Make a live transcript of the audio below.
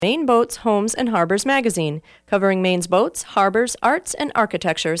Maine Boats, Homes, and Harbors magazine, covering Maine's boats, harbors, arts, and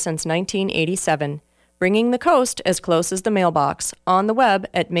architecture since 1987. Bringing the coast as close as the mailbox. On the web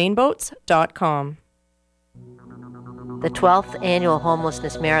at mainboats.com. The 12th Annual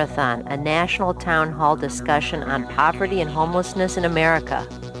Homelessness Marathon, a national town hall discussion on poverty and homelessness in America.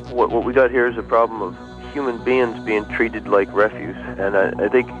 What we got here is a problem of human beings being treated like refuse, and I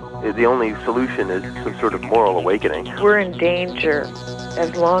think the only solution is some sort of moral awakening. We're in danger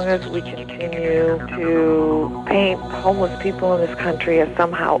as long as we continue to paint homeless people in this country as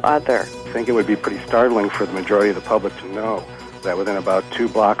somehow other. I think it would be pretty startling for the majority of the public to know that within about 2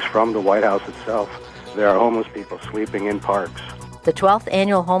 blocks from the White House itself, there are homeless people sleeping in parks. The 12th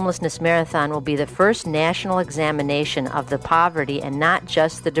Annual Homelessness Marathon will be the first national examination of the poverty and not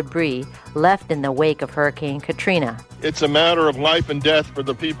just the debris left in the wake of Hurricane Katrina. It's a matter of life and death for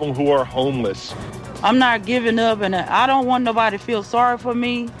the people who are homeless. I'm not giving up, and I don't want nobody to feel sorry for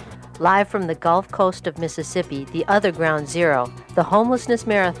me. Live from the Gulf Coast of Mississippi, the other ground zero, the Homelessness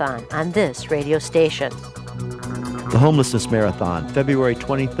Marathon on this radio station. The Homelessness Marathon, February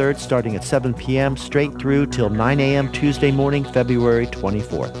 23rd, starting at 7 p.m., straight through till 9 a.m. Tuesday morning, February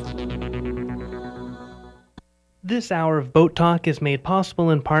 24th. This hour of Boat Talk is made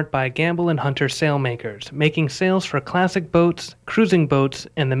possible in part by Gamble and Hunter Sailmakers, making sails for classic boats, cruising boats,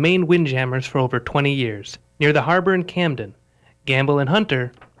 and the Maine windjammers for over 20 years. Near the harbor in Camden.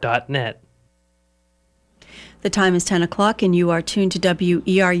 gambleandhunter.net. The time is 10 o'clock, and you are tuned to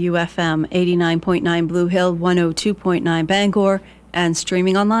WERU-FM 89.9 Blue Hill, 102.9 Bangor, and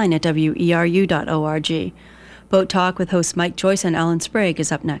streaming online at weru.org. Boat Talk with hosts Mike Joyce and Alan Sprague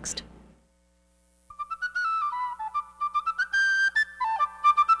is up next.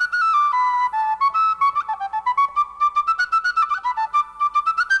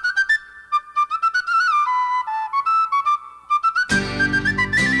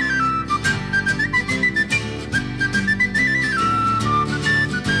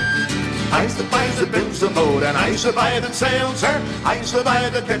 And I survive and sail, sir. I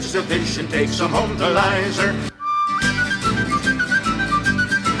survive and catches a fish and takes some home to lie, sir.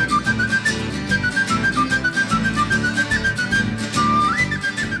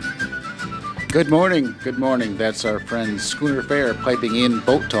 Good morning, good morning. That's our friend Schooner Fair piping in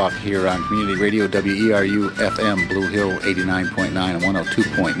Boat Talk here on Community Radio WERU-FM, Blue Hill 89.9 and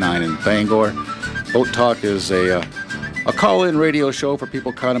 102.9 in Bangor. Boat Talk is a call-in radio show for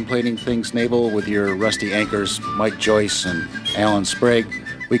people contemplating things naval with your rusty anchors, Mike Joyce and Alan Sprague.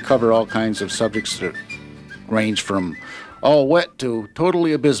 We cover all kinds of subjects that range from all wet to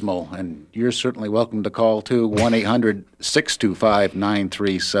totally abysmal, and you're certainly welcome to call too.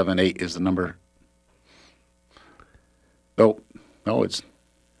 1-800-625-9378 is the number.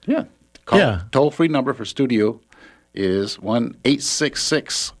 Toll-free number for studio is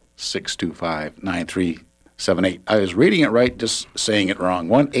 1-866-625-9378. I was reading it right, just saying it wrong.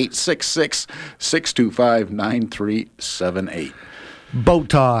 1-866-625-9378. Boat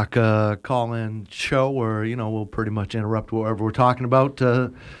Talk, call-in show where, we'll pretty much interrupt whatever we're talking about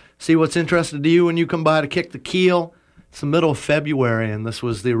to see what's interested to you when you come by to kick the keel. It's the middle of February, and this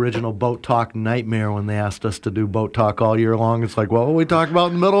was the original Boat Talk nightmare when they asked us to do Boat Talk all year long. It's like, well, we talk about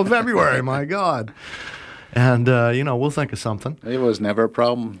in the middle of February, my God. And, we'll think of something. It was never a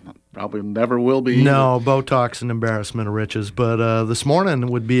problem. Probably never will be. No, Boat Talk's an embarrassment of riches. But this morning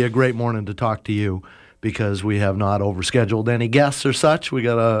would be a great morning to talk to you because we have not overscheduled any guests or such. We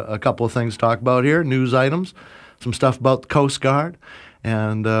got a couple of things to talk about here, news items, some stuff about the Coast Guard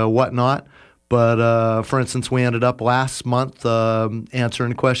and whatnot. But, for instance, we ended up last month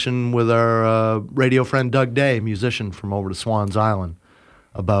answering a question with our radio friend Doug Day, musician from over to Swans Island,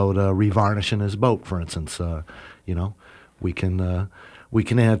 about revarnishing his boat, for instance. We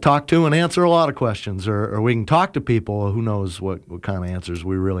can talk to and answer a lot of questions, or we can talk to people. Who knows what kind of answers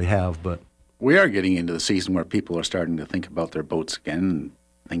we really have. But we are getting into the season where people are starting to think about their boats again and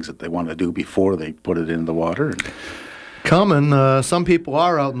things that they want to do before they put it in the water. Coming. Some people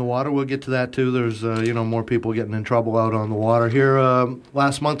are out in the water. We'll get to that, too. There's, more people getting in trouble out on the water here.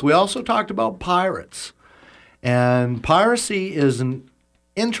 Last month, we also talked about pirates. And piracy is an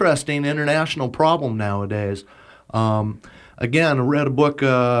interesting international problem nowadays. Again, I read a book,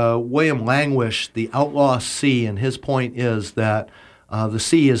 William Languish, The Outlaw Sea, and his point is that the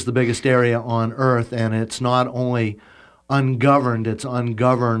sea is the biggest area on Earth, and it's not only ungoverned, it's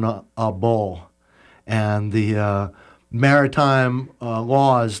ungovernable. And the maritime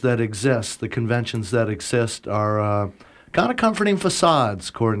laws that exist, the conventions that exist, are kind of comforting facades,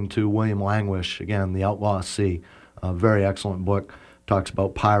 according to William Languish. Again, The Outlaw Sea, a very excellent book, talks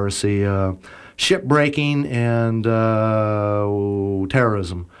about piracy, shipbreaking, and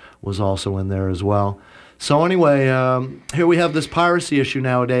terrorism. was also in there as well. So anyway, here we have this piracy issue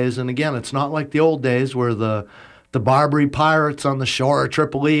nowadays, and again, it's not like the old days where the Barbary pirates on the shore of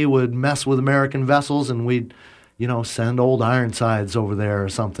Tripoli would mess with American vessels, and we'd, send old Ironsides over there or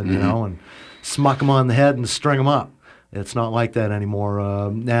something, and smuck them on the head and string them up. It's not like that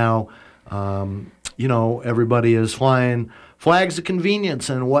anymore. Now, everybody is flying flags of convenience,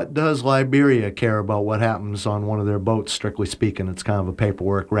 and what does Liberia care about what happens on one of their boats, strictly speaking? It's kind of a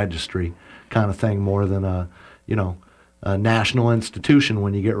paperwork registry kind of thing more than a national institution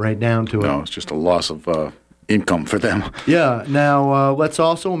when you get right down to it. No, it's just a loss of income for them. Yeah. Now, let's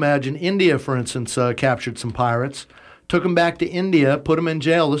also imagine India, for instance, captured some pirates, took them back to India, put them in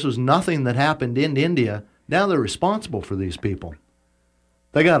jail. This was nothing that happened in India. Now they're responsible for these people.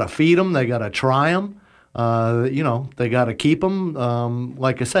 They got to feed them. They got to try them. They got to keep them.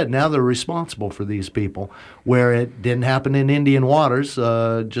 Like I said, now they're responsible for these people, where it didn't happen in Indian waters,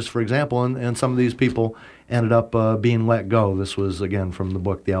 just for example, and some of these people ended up being let go. This was, again, from the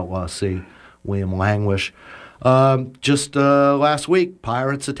book The Outlaw Sea, William Languish. Just last week,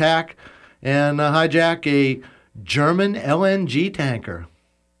 pirates attack and hijack a German LNG tanker,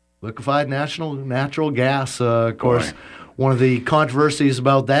 liquefied natural gas, of course. Boy. One of the controversies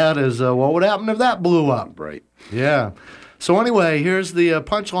about that is what would happen if that blew up? Right. Yeah. So anyway, here's the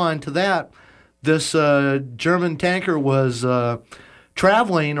punchline to that. This German tanker was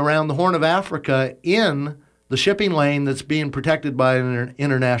traveling around the Horn of Africa in the shipping lane that's being protected by an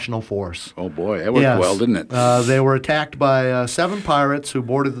international force. Oh, boy. That worked well, didn't it? They were attacked by 7 pirates who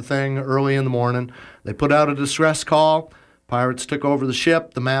boarded the thing early in the morning. They put out a distress call. Pirates took over the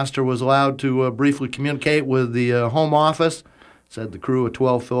ship. The master was allowed to briefly communicate with the Home Office. Said the crew of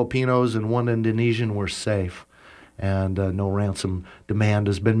 12 Filipinos and 1 Indonesian were safe. And no ransom demand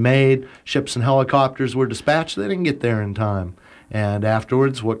has been made. Ships and helicopters were dispatched. They didn't get there in time. And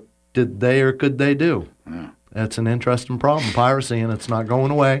afterwards, what did they or could they do? Yeah. That's an interesting problem, piracy, and it's not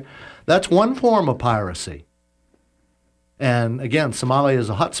going away. That's one form of piracy. And again, Somalia is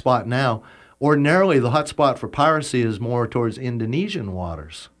a hotspot now. Ordinarily, the hotspot for piracy is more towards Indonesian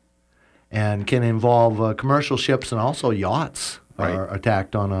waters and can involve commercial ships and also yachts are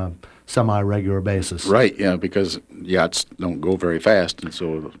attacked on a semi-regular basis. Right, yeah, because yachts don't go very fast, and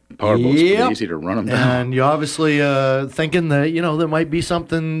so the powerboats are easy to run them down. And you're obviously thinking that, there might be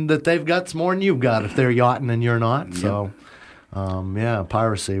something that they've got more than you've got if they're yachting and you're not. Yep. So,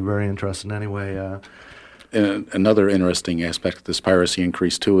 piracy, very interesting anyway. And another interesting aspect of this piracy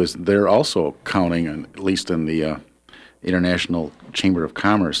increase, too, is they're also counting, at least in the International Chamber of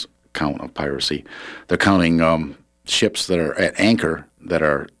Commerce count of piracy, they're counting ships that are at anchor that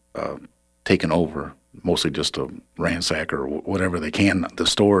are taken over, mostly just to ransack or whatever they can, the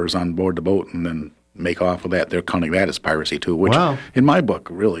stores on board the boat, and then make off with that. They're counting that as piracy, too, which in my book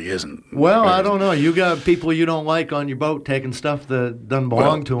really isn't. Well, I don't know. You got people you don't like on your boat taking stuff that doesn't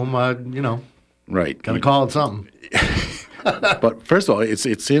belong to them, Right. Got to call it something. But first of all,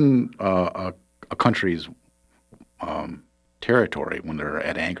 it's in a country's territory when they're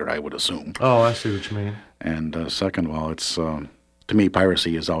at anchor, I would assume. Oh, I see what you mean. And second of all, it's to me,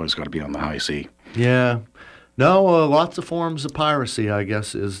 piracy is always got to be on the high sea. Yeah. No, lots of forms of piracy, I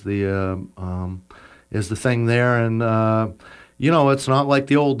guess, is the thing there. And, it's not like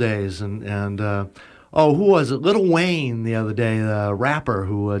the old days. And who was it? Lil Wayne the other day, the rapper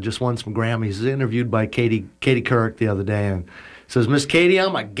who just won some Grammys. He was interviewed by Katie Couric the other day, and says, "Miss Katie,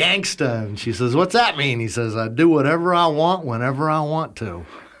 I'm a gangsta." And she says, "What's that mean?" He says, "I do whatever I want whenever I want to."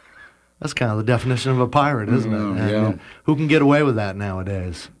 That's kind of the definition of a pirate, isn't it? And who can get away with that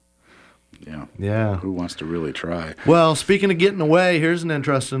nowadays? Yeah. Yeah. Who wants to really try? Well, speaking of getting away, here's an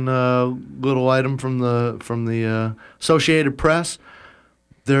interesting little item from the Associated Press.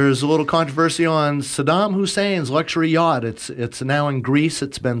 There's a little controversy on Saddam Hussein's luxury yacht. It's now in Greece.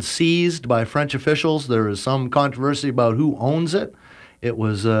 It's been seized by French officials. There is some controversy about who owns it. It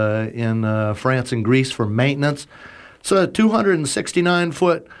was in France and Greece for maintenance. It's a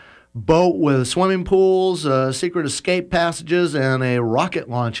 269-foot boat with swimming pools, secret escape passages, and a rocket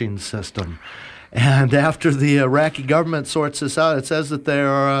launching system. And after the Iraqi government sorts this out, it says that they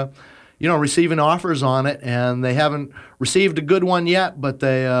are receiving offers on it, and they haven't received a good one yet, but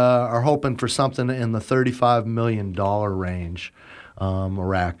they are hoping for something in the $35 million range.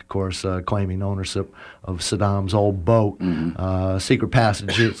 Iraq, of course, claiming ownership of Saddam's old boat, secret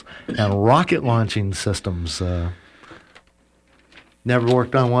passages, and rocket launching systems. Never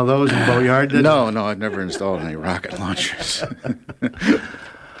worked on one of those in the boatyard, did you? No, I've never installed any rocket launchers.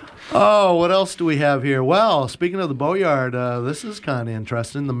 Oh, what else do we have here? Well, speaking of the boatyard, this is kind of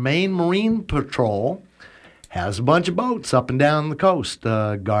interesting. The Maine Marine Patrol has a bunch of boats up and down the coast.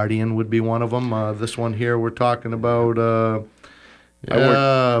 Guardian would be one of them. This one here we're talking about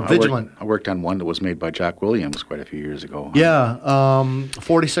Vigilant. I worked on one that was made by Jock Williams quite a few years ago. Yeah,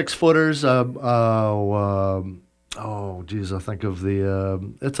 46-footers. I think of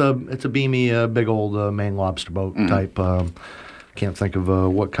the. It's a beamy, big old Maine lobster boat type. Can't think of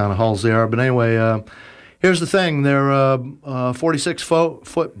what kind of hulls they are, but anyway. Here's the thing: their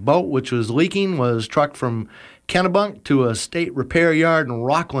 46-foot boat, which was leaking, was trucked from Kennebunk to a state repair yard in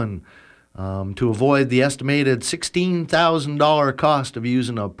Rockland. To avoid the estimated $16,000 cost of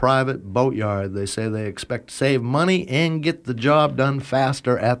using a private boatyard. They say they expect to save money and get the job done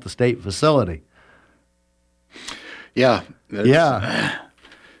faster at the state facility. Yeah.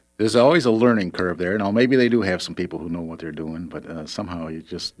 There's always a learning curve there. Now, maybe they do have some people who know what they're doing, but somehow you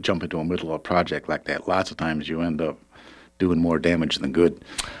just jump into the middle of a project like that. Lots of times you end up doing more damage than good.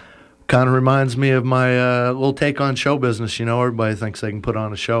 Kind of reminds me of my little take on show business. You know, everybody thinks they can put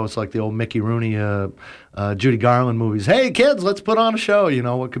on a show. It's like the old Mickey Rooney, Judy Garland movies. Hey, kids, let's put on a show. You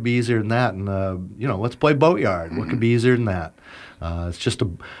know, what could be easier than that? And, let's play Boatyard. What could be easier than that? It's just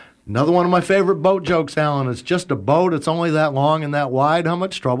another one of my favorite boat jokes, Alan. It's just a boat. It's only that long and that wide. How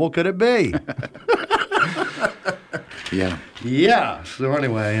much trouble could it be? Yeah. Yeah. So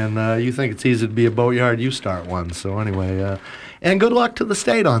anyway, and you think it's easy to be a boatyard, you start one. So anyway, and good luck to the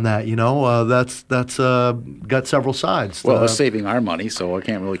state on that. You know, that's got several sides. Well, it's saving our money, so I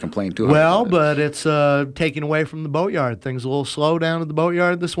can't really complain too. Well, but it's taking away from the boatyard. Things a little slow down at the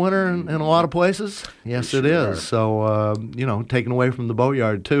boatyard this winter in a lot of places. Yes, it is. So taking away from the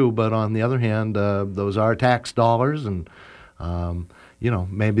boatyard too. But on the other hand, those are tax dollars, and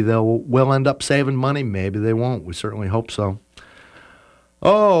maybe we'll end up saving money. Maybe they won't. We certainly hope so.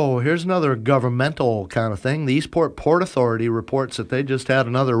 Oh, here's another governmental kind of thing. The Eastport Port Authority reports that they just had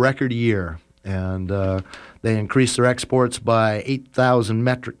another record year, and they increased their exports by 8,000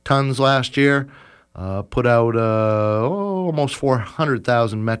 metric tons last year, put out almost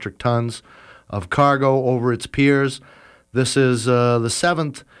 400,000 metric tons of cargo over its piers. This is the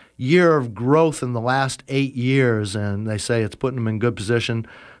seventh year of growth in the last 8 years, and they say it's putting them in good position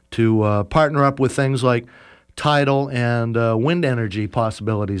to partner up with things like tidal and wind energy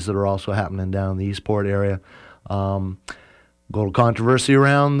possibilities that are also happening down in the Eastport area. A little controversy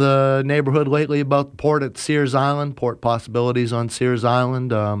around the neighborhood lately about the port at Sears Island, port possibilities on Sears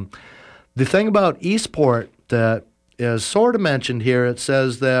Island. The thing about Eastport that is sort of mentioned here, it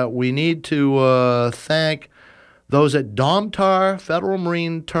says that we need to thank those at Domtar, Federal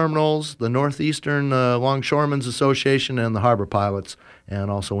Marine Terminals, the Northeastern Longshoremen's Association, and the Harbor Pilots, and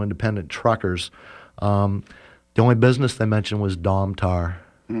also independent truckers. The only business they mentioned was Domtar.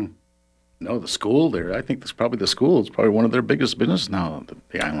 No, the school there. I think that's probably the school. It's probably one of their biggest business now,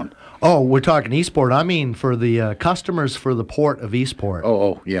 the island. Oh, we're talking Eastport. I mean for the customers for the port of Eastport.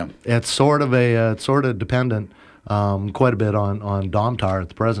 Oh, yeah. It's sort of dependent quite a bit on Domtar at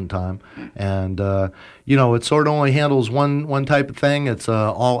the present time. And, it sort of only handles one type of thing. It's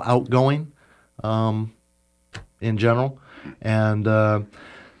all outgoing in general. And the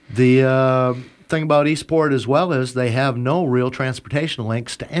thing about Eastport as well is they have no real transportation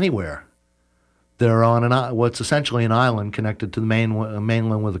links to anywhere. They're on what's essentially an island connected to the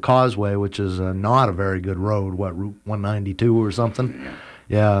mainland with a causeway, which is not a very good road, Route 192 or something.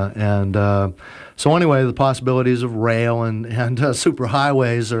 Yeah, and so anyway, the possibilities of rail and super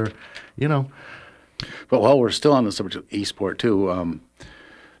highways are, But while we're still on the subject of Eastport too,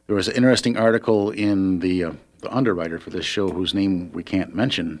 there was an interesting article in the underwriter for this show whose name we can't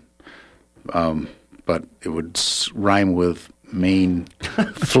mention. But it would rhyme with Maine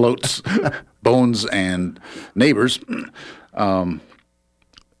floats, bones, and neighbors. At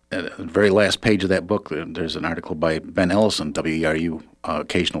the very last page of that book, there's an article by Ben Ellison, WERU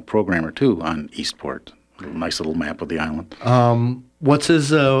occasional programmer too, on Eastport. A nice little map of the island. What's his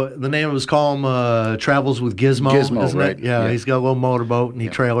the name of his column? Travels with Gizmo. Gizmo, isn't right? It? Yeah, he's got a little motorboat and he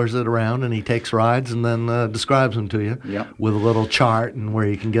trailers it around and he takes rides and then describes them to you with a little chart and where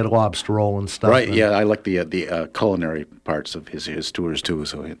you can get a lobster roll and stuff. Right. Yeah, I like the culinary parts of his tours too.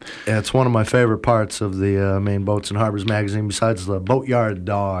 So it's one of my favorite parts of the Maine Boats and Harbors magazine. Besides the Boatyard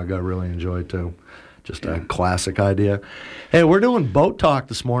Dog, I really enjoy too. Just a classic idea. Hey, we're doing boat talk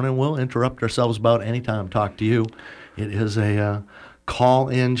this morning. We'll interrupt ourselves about any time to talk to you. It is a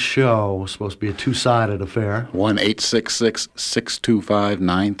call-in show. It's supposed to be a two-sided affair.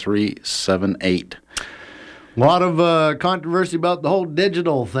 1-866-625-9378. A lot of controversy about the whole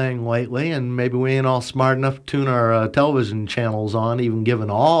digital thing lately, and maybe we ain't all smart enough to tune our television channels on, even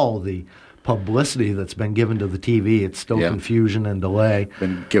given all the publicity that's been given to the TV. It's still confusion and delay.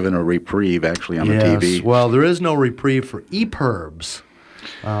 Been given a reprieve, actually, on the TV. Well, there is no reprieve for EPIRBs.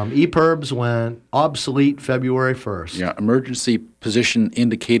 EPIRBs went obsolete February 1st. Yeah, emergency position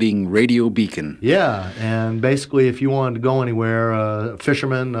indicating radio beacon. Yeah, and basically if you wanted to go anywhere,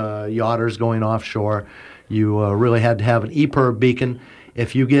 fishermen, yachters going offshore, you really had to have an EPIRB beacon.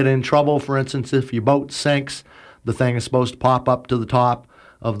 If you get in trouble, for instance, if your boat sinks, the thing is supposed to pop up to the top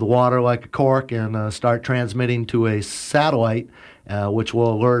of the water like a cork and start transmitting to a satellite, which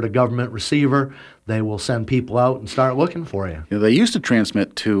will alert a government receiver. They will send people out and start looking for you. They used to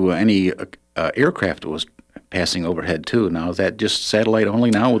transmit to any aircraft that was passing overhead too. Now is that just satellite only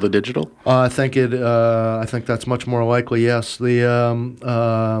now with the digital? I think that's much more likely. Yes,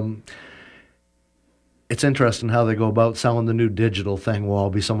 it's interesting how they go about selling the new digital thing. We'll all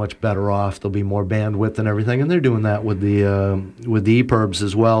be so much better off. There'll be more bandwidth and everything, and they're doing that with the EPIRBs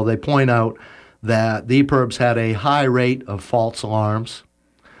as well. They point out that the EPIRBs had a high rate of false alarms.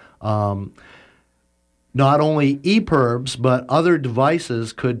 Not only EPIRBs, but other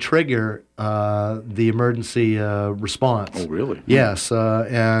devices could trigger the emergency response. Oh, really? Yes,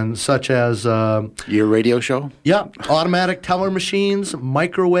 and such as... your radio show? Yeah, automatic teller machines,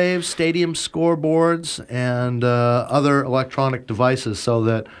 microwaves, stadium scoreboards, and other electronic devices so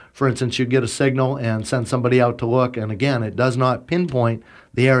that, for instance, you get a signal and send somebody out to look, and again, it does not pinpoint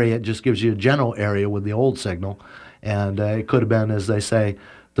the area, it just gives you a general area with the old signal, and it could have been, as they say,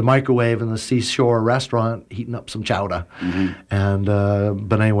 the microwave in the seashore restaurant heating up some chowder. And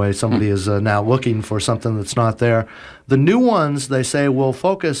but anyway, somebody is now looking for something that's not there. The new ones, they say, will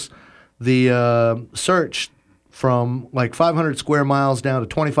focus the search from like 500 square miles down to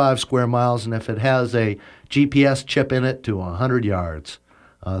 25 square miles, and if it has a GPS chip in it, to 100 yards.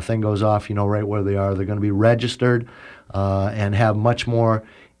 Thing goes off, you know right where they are. They're going to be registered and have much more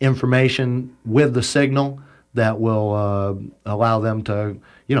information with the signal that will allow them to,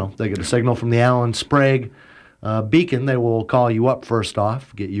 they get a signal from the Allen Sprague beacon. They will call you up first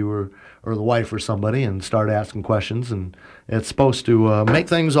off, get you or the wife or somebody, and start asking questions. And it's supposed to make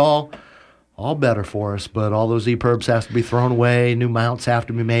things all better for us. But all those EPIRBs have to be thrown away. New mounts have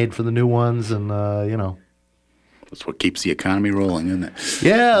to be made for the new ones, and That's what keeps the economy rolling, isn't it?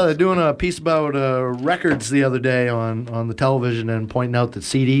 Yeah, they're doing a piece about records the other day on the television and pointing out that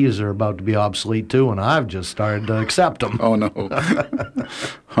CDs are about to be obsolete too, and I've just started to accept them. Oh, no.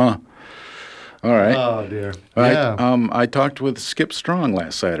 Huh. All right. Oh, dear. All right. Yeah. I talked with Skip Strong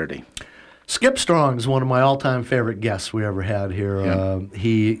last Saturday. Skip Strong is one of my all-time favorite guests we ever had here. Yeah.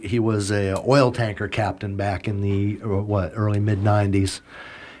 He was a oil tanker captain back in the early mid-'90s,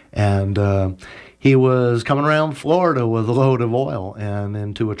 and he was coming around Florida with a load of oil and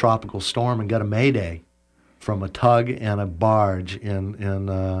into a tropical storm and got a mayday from a tug and a barge they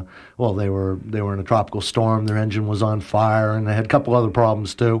were in a tropical storm. Their engine was on fire, and they had a couple other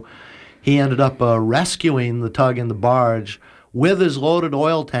problems too. He ended up rescuing the tug and the barge with his loaded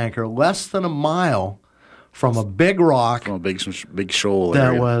oil tanker less than a mile from a big rock, from a big shoal that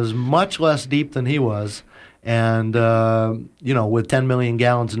area. was much less deep than he was. And, with 10 million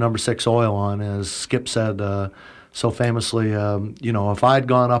gallons of number 6 oil on, as Skip said so famously, if I'd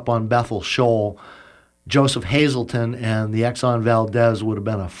gone up on Bethel Shoal, Joseph Hazelton and the Exxon Valdez would have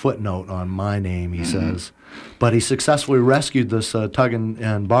been a footnote on my name, he says. But he successfully rescued this tug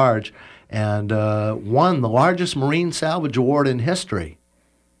and barge and won the largest marine salvage award in history.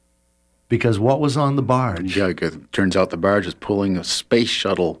 Because what was on the barge? Yeah, it turns out the barge is pulling a space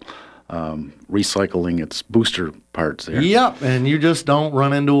shuttle, recycling its booster parts there. Yep, and you just don't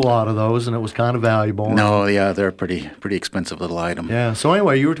run into a lot of those, and it was kind of valuable. No, yeah, they're a pretty expensive little item. Yeah, so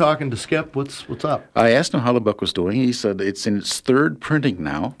anyway, you were talking to Skip. What's up? I asked him how the book was doing. He said it's in its 3rd printing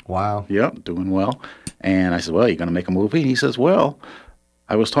now. Wow. Yep, doing well. And I said, well, you going to make a movie? And he says, well,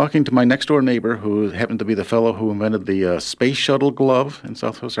 I was talking to my next-door neighbor, who happened to be the fellow who invented the space shuttle glove in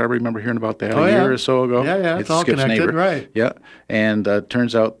Southwest Harbor. Remember hearing about that a year or so ago? Yeah, it's all Skip's connected, neighbor. right. Yeah, and it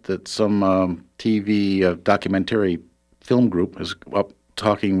turns out that some TV documentary film group is up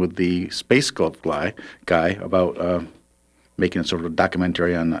talking with the space glove guy about making a sort of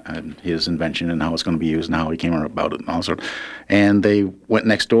documentary on his invention and how it's going to be used and how he came about it and all sort. And they went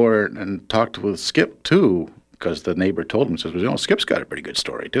next door and talked with Skip, too, because the neighbor told him, says, Skip's got a pretty good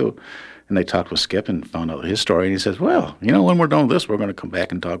story, too. And they talked with Skip and found out his story. And he says, well, when we're done with this, we're going to come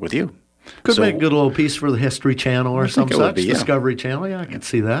back and talk with you. Could make a good little piece for the History Channel or some such, be, yeah. Discovery Channel. Yeah, I could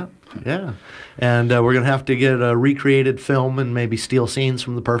see that. Yeah. And we're going to have to get a recreated film and maybe steal scenes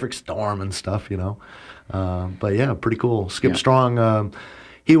from The Perfect Storm and stuff, But, yeah, pretty cool. Skip Strong,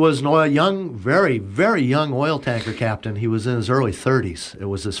 He was a young, very, very young oil tanker captain. He was in his early 30s. It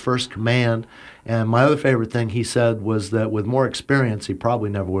was his first command. And my other favorite thing he said was that with more experience, he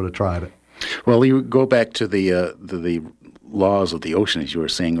probably never would have tried it. Well, you go back to the laws of the ocean, as you were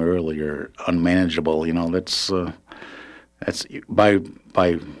saying earlier, unmanageable. That's by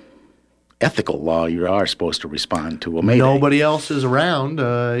ethical law, you are supposed to respond to a mayday. Nobody else is around.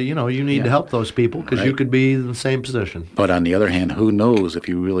 You need to help those people because you could be in the same position. But on the other hand, who knows if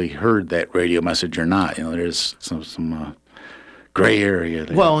you really heard that radio message or not? There's some gray area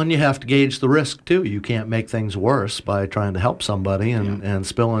there. Well, and you have to gauge the risk, too. You can't make things worse by trying to help somebody, and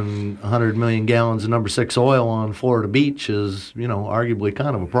spilling 100 million gallons of number 6 oil on Florida Beach is, arguably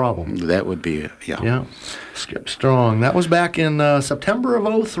kind of a problem. That would be, Yeah. Skip Strong. That was back in September of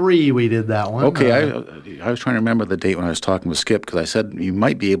 2003 we did that one. Okay, I was trying to remember the date when I was talking with Skip, because I said you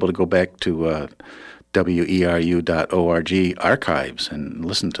might be able to go back to weru.org archives and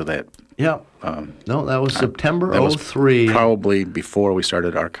listen to that. Yeah. No, that was September 2003. Probably before we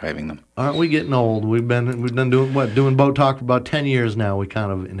started archiving them. Aren't we getting old? We've been doing Boat Talk for about 10 years now. We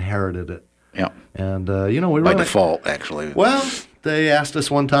kind of inherited it. Yeah. And we by default, actually. Well, they asked us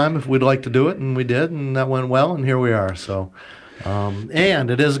one time if we'd like to do it, and we did, and that went well, and here we are. So,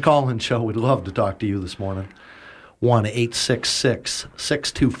 and it is a call-in show. We'd love to talk to you this morning.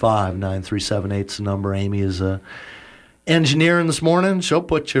 1-866-625-9378 is the number. Amy is engineering this morning. She'll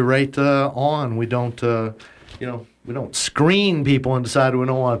put you right on. We don't, we don't screen people and decide we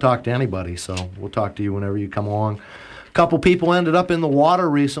don't want to talk to anybody. So we'll talk to you whenever you come along. A couple people ended up in the water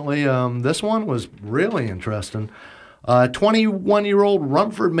recently. This one was really interesting. A 21-year-old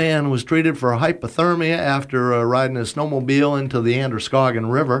Rumford man was treated for hypothermia after riding a snowmobile into the Androscoggin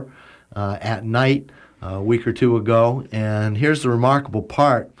River at night a week or two ago. And here's the remarkable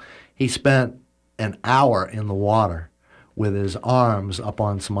part. He spent an hour in the water with his arms up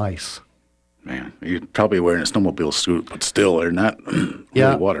on some ice. Man, you're probably wearing a snowmobile suit, but still, they're not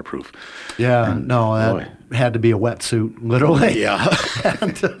really waterproof. Yeah, that had to be a wetsuit, literally. Yeah.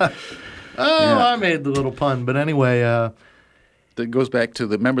 I made the little pun, but anyway. That goes back to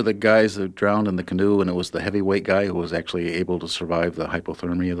remember the guys that drowned in the canoe, and it was the heavyweight guy who was actually able to survive the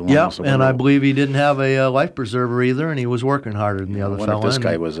hypothermia. And I believe he didn't have a life preserver either, and he was working harder than the other fellow. This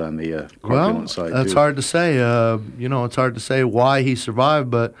guy was on the corpulent side, that's hard to say. It's hard to say why he survived,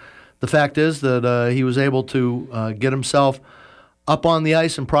 but the fact is that he was able to get himself up on the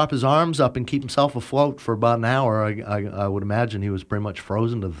ice and prop his arms up and keep himself afloat for about an hour. I would imagine he was pretty much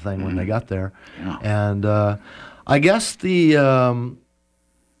frozen to the thing when they got there. Yeah. And I guess the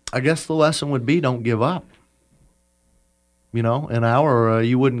lesson would be don't give up. An hour,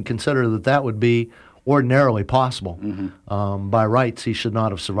 you wouldn't consider that would be ordinarily possible. Mm-hmm. By rights, he should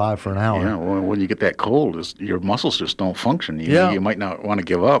not have survived for an hour. Yeah, well, when you get that cold, your muscles just don't function. You might not want to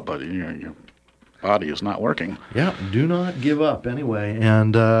give up, but your body is not working. Yeah, do not give up anyway.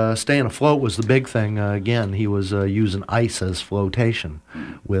 And staying afloat was the big thing. Again, he was using ice as flotation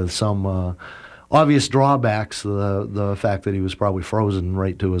with some obvious drawbacks, the fact that he was probably frozen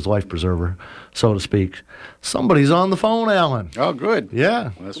right to his life preserver, so to speak. Somebody's on the phone, Alan. Oh, good.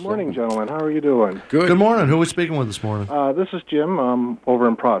 Yeah. Good morning, gentlemen. How are you doing? Good. Good morning. Who are we speaking with this morning? This is Jim over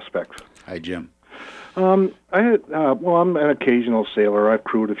in Prospect. Hi, Jim. I'm an occasional sailor. I've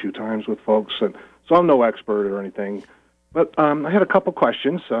crewed a few times with folks, and so I'm no expert or anything. But I had a couple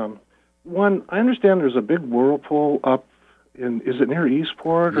questions. One, I understand there's a big whirlpool up is it near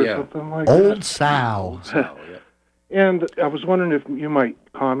Eastport or something like that? Old Sow. And I was wondering if you might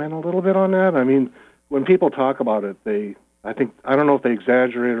comment a little bit on that. I mean, when people talk about it, I don't know if they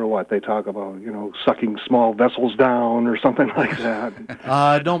exaggerate or what. They talk about, sucking small vessels down or something like that.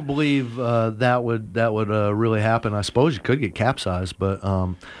 I don't believe that would really happen. I suppose you could get capsized, but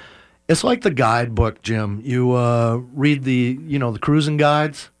it's like the guidebook, Jim. You read the cruising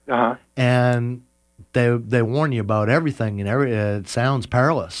guides, and they warn you about everything, and it sounds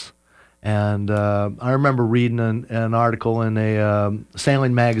perilous. And I remember reading an article in a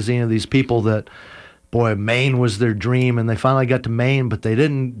sailing magazine of these people that, boy, Maine was their dream, and they finally got to Maine, but they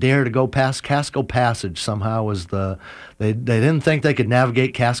didn't dare to go past Casco Passage. Somehow they didn't think they could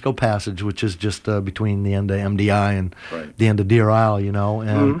navigate Casco Passage, which is just between the end of MDI and the end of Deer Isle,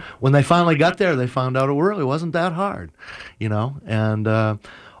 And when they finally got there, they found out it really wasn't that hard, And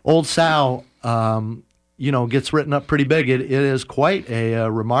Old Sow, gets written up pretty big. It is quite a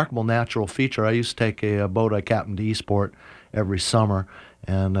remarkable natural feature. I used to take a boat I captained to Eastport every summer,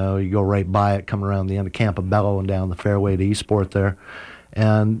 and you go right by it, coming around the end of Campobello and down the fairway to Eastport there.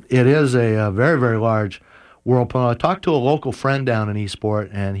 And it is a very, very large whirlpool. I talked to a local friend down in Eastport,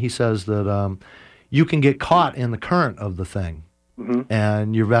 and he says that you can get caught in the current of the thing.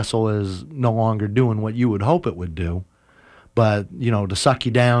 and your vessel is no longer doing what you would hope it would do. But, to suck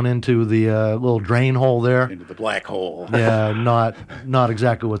you down into the little drain hole there. Into the black hole. Yeah, not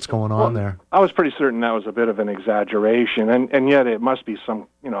exactly what's going on there. I was pretty certain that was a bit of an exaggeration, and yet it must be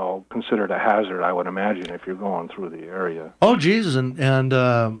considered a hazard, I would imagine, if you're going through the area. Oh, Jesus, and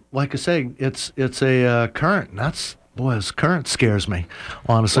like I say, it's a current. Current scares me,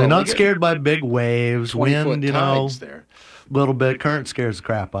 honestly. Not scared by big waves, wind, there. Little bit. Current scares the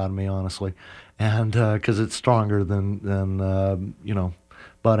crap out of me, honestly. And because it's stronger than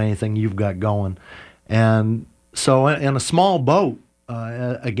about anything you've got going. And so in a small boat,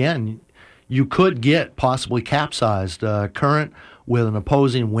 again, you could get possibly capsized. Current with an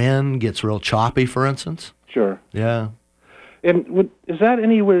opposing wind gets real choppy, for instance. Sure. Yeah. And is that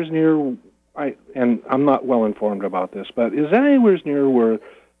anywhere near, and I'm not well informed about this, but is that anywhere near where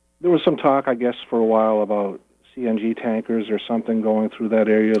there was some talk, I guess, for a while about CNG tankers or something going through that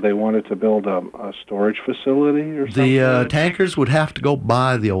area? They wanted to build a storage facility or something? The tankers would have to go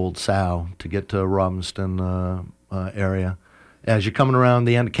by the Old Sow to get to Robbinston area. As you're coming around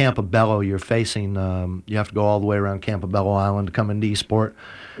the end of Campobello, you're facing, you have to go all the way around Campobello Island to come into Eastport.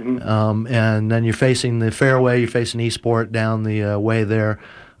 And then you're facing the fairway, you're facing Eastport down the way there.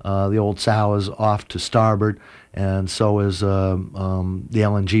 The Old Sow is off to starboard, and so is the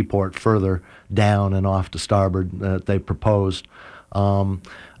LNG port further down and off to starboard that they proposed.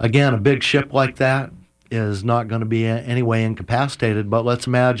 Again, a big ship like that is not going to be any way incapacitated, but let's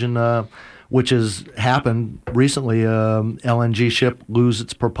imagine, which has happened recently, LNG ship lose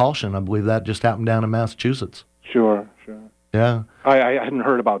its propulsion. I believe that just happened down in Massachusetts. Sure. Yeah. I hadn't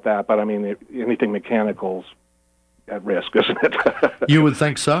heard about that, but I mean, anything mechanical's at risk, isn't it? You would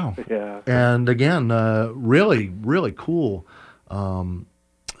think so. Yeah. And again, really, really cool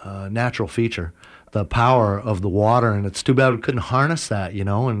natural feature, the power of the water, and it's too bad we couldn't harness that,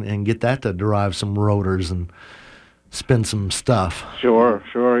 and get that to derive some rotors and spin some stuff. Sure.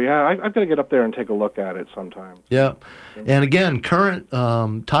 Yeah, I've got to get up there and take a look at it sometime. Yeah. And again, current,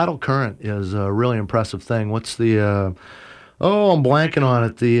 tidal current is a really impressive thing. What's the, I'm blanking on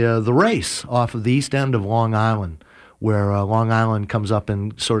it, the race off of the east end of Long Island, where Long Island comes up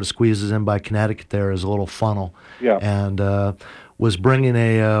and sort of squeezes in by Connecticut there as a little funnel. Yeah. And was bringing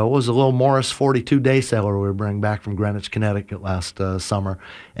a little Morris 42 day sailor we were bringing back from Greenwich, Connecticut last summer,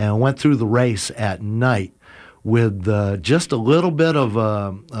 and went through the race at night with just a little bit of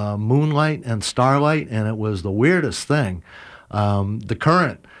moonlight and starlight, and it was the weirdest thing. The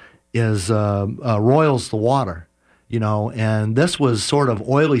current is roils the water. And this was sort of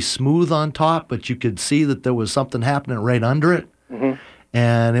oily smooth on top, but you could see that there was something happening right under it.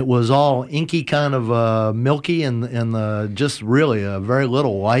 And it was all inky, kind of milky, and just really very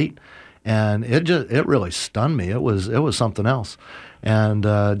little light. And it really stunned me. It was something else. And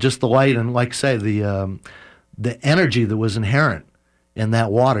just the light, and like I say, the energy that was inherent in that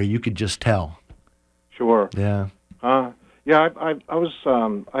water, you could just tell. Sure. Yeah. Yeah,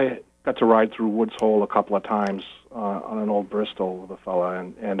 I got to ride through Woods Hole a couple of times on an old Bristol with a fella,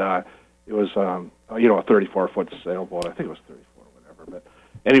 and it was a 34-foot sailboat. I think it was 34 or whatever. But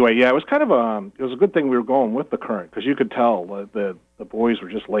anyway, yeah, it was kind of it was a good thing we were going with the current, because you could tell the boys were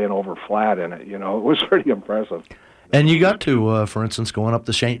just laying over flat in it. It was pretty impressive. And you got to, for instance, going up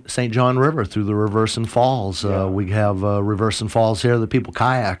the St. John River through the Reversing Falls. We have Reversing Falls here that people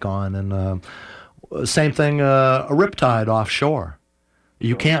kayak on, and same thing, a riptide offshore.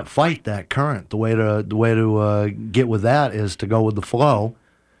 You can't fight that current. The way to get with that is to go with the flow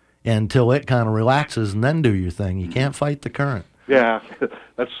until it kind of relaxes and then do your thing. You can't fight the current. Yeah,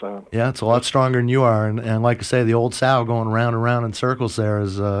 that's... Yeah, it's a lot stronger than you are. And like I say, the Old Sow going round and round in circles there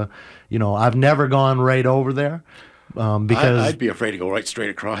is, I've never gone right over there. Because I'd be afraid to go right straight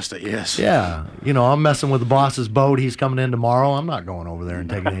across it, yes. Yeah. I'm messing with the boss's boat. He's coming in tomorrow. I'm not going over there and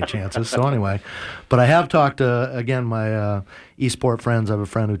taking any chances. So anyway, but I have talked to, again, my Eastport friends. I have a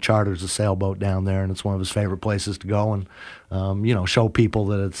friend who charters a sailboat down there, and it's one of his favorite places to go and, show people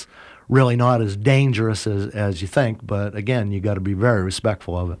that it's really not as dangerous as you think. But again, you got to be very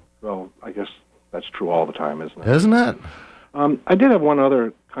respectful of it. Well, I guess that's true all the time, isn't it? Isn't it? I did have one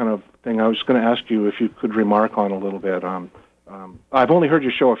other kind of thing I was going to ask you if you could remark on a little bit. I've only heard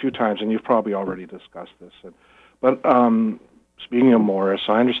your show a few times, and you've probably already discussed this. But speaking of Morris,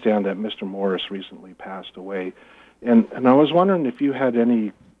 I understand that Mr. Morris recently passed away, and I was wondering if you had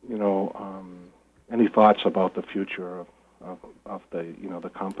any thoughts about the future of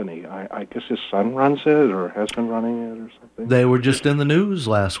the company. I guess his son runs it, or has been running it, or something. They were just in the news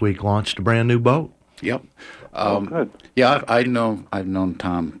last week. Launched a brand new boat. Yep. Good. Yeah, I've known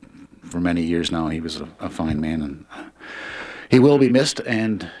Tom for many years now. He was a fine man, and He will be missed,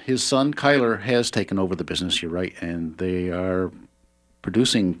 and his son Kyler has taken over the business. You're right, and they are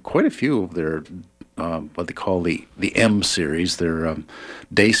producing quite a few of their what they call the M series. They're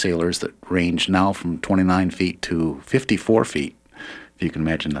day sailors that range now from 29 feet to 54 feet. If you can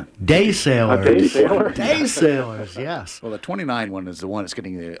imagine that. Day sailers. A day sailor? Day sailors, yes. Well, the 29 one is the one that's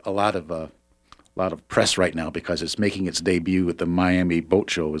getting a lot of press right now because it's making its debut at the Miami Boat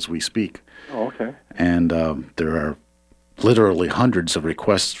Show as we speak. Oh, okay. And there are literally hundreds of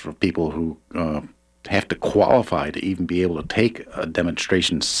requests for people who have to qualify to even be able to take a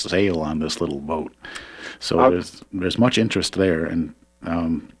demonstration sail on this little boat. So there's much interest there, and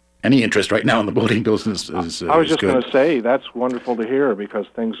any interest right now in the boating business is I was just good. going to say, that's wonderful to hear because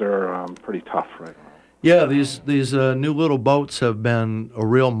things are pretty tough right now. Yeah, these new little boats have been a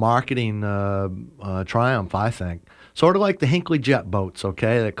real marketing triumph, I think. Sort of like the Hinckley jet boats,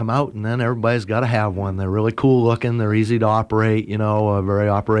 okay? They come out and then everybody's got to have one. They're really cool looking. They're easy to operate, very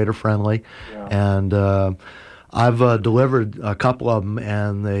operator friendly. Yeah. And I've delivered a couple of them,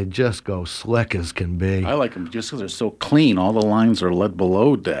 and they just go slick as can be. I like them just because they're so clean. All the lines are led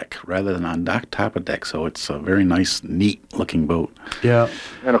below deck rather than on top of deck, so it's a very nice, neat-looking boat. Yeah.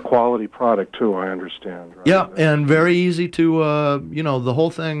 And a quality product, too, I understand. Right? Yeah, and very easy to, the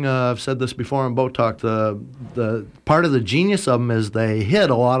whole thing, I've said this before on Boat Talk, the part of the genius of them is they hit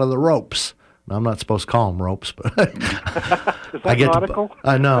a lot of the ropes. I'm not supposed to call them ropes, but I get nautical?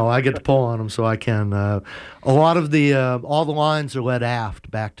 I know I get to pull on them, so I can. A lot of the all the lines are led aft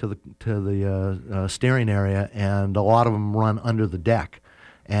back to the steering area, and a lot of them run under the deck,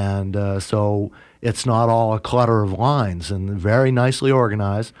 and so it's not all a clutter of lines, and very nicely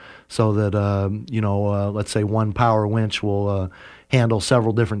organized, so that let's say one power winch will handle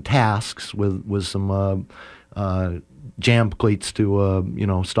several different tasks with some. Jam cleats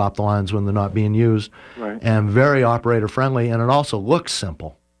to stop the lines when they're not being used, right. And very operator friendly, and it also looks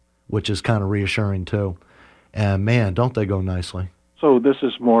simple, which is kind of reassuring too. And man, don't they go nicely? So this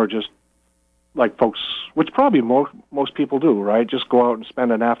is more just like folks, which probably most people do, right? Just go out and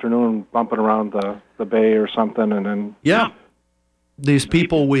spend an afternoon bumping around the bay or something, and then These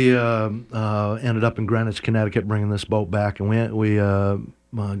people, we ended up in Greenwich, Connecticut, bringing this boat back, and we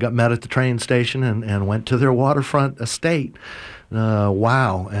got met at the train station and went to their waterfront estate.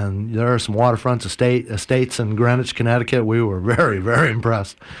 Wow. And there are some waterfront estates in Greenwich, Connecticut. We were very, very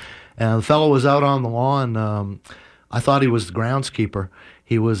impressed. And the fellow was out on the lawn. I thought he was the groundskeeper.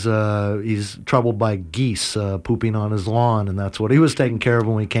 He's troubled by geese pooping on his lawn, and that's what he was taking care of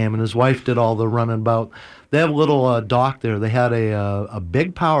when we came. And his wife did all the running about. They have a little dock there. They had a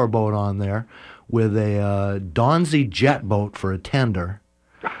big power boat on there with a Donzi jet boat for a tender.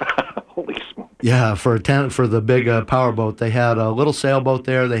 Holy smoke! Yeah, for the big power boat. They had a little sailboat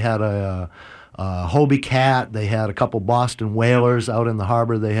there. They had a Hobie Cat. They had a couple Boston whalers out in the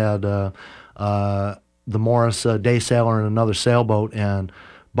harbor. They had the Morris day sailor and another sailboat, and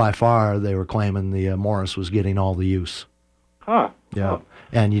by far they were claiming the Morris was getting all the use. Huh. Yeah. Huh.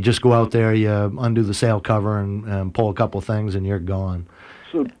 And you just go out there, you undo the sail cover and pull a couple things, and you're gone.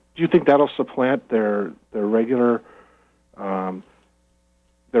 So do you think that'll supplant their regular, the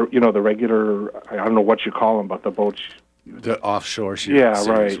regular, I don't know what you call them, but the boats? The offshore series. Yeah,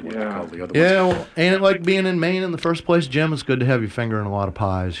 right. Yeah. Well, ain't it like being in Maine in the first place, Jim? It's good to have your finger in a lot of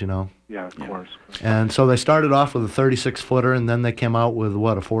pies, Yeah, of course. And so they started off with a 36-footer, and then they came out with,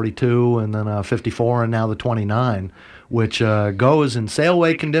 a 42, and then a 54, and now the 29, which goes in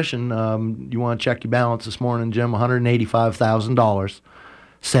sailway condition. You want to check your balance this morning, Jim, $185,000.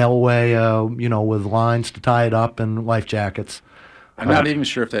 Sailway, with lines to tie it up and life jackets. I'm not even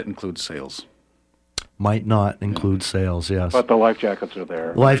sure if that includes sails. Might not include sails, yes. But the life jackets are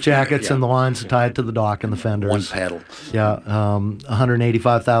there. Life jackets and the lines to tie it to the dock and the fenders. One paddle. Yeah,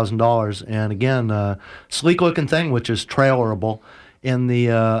 $185,000. And again, sleek-looking thing, which is trailerable. In the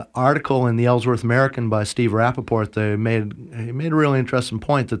article in the Ellsworth American by Steve Rappaport, he made a really interesting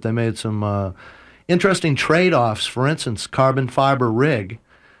point that they made some interesting trade-offs. For instance, carbon fiber rig.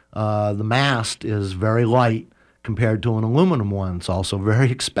 The mast is very light compared to an aluminum one. It's also very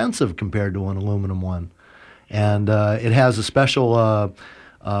expensive compared to an aluminum one. And it has a special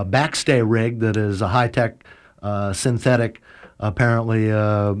backstay rig that is a high-tech synthetic, apparently,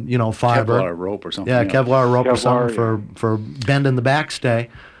 fiber. Kevlar rope or something. Yeah, Kevlar rope or something for bending the backstay.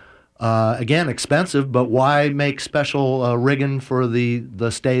 Again, expensive, but why make special rigging for the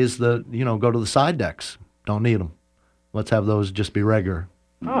stays that, go to the side decks? Don't need them. Let's have those just be regular.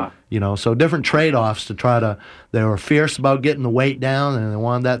 Ah. So different trade-offs they were fierce about getting the weight down, and they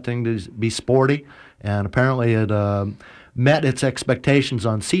wanted that thing to be sporty, and apparently it met its expectations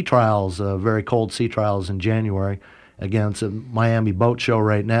on sea trials, very cold sea trials in January, Again, it's a Miami Boat Show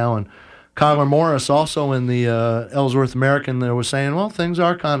right now. And Kyler Morris, also in the Ellsworth American, there was saying, well, things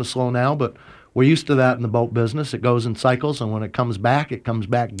are kind of slow now, but we're used to that in the boat business. It goes in cycles, and when it comes back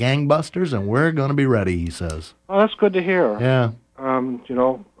gangbusters, and we're going to be ready, he says. Oh, that's good to hear. Yeah.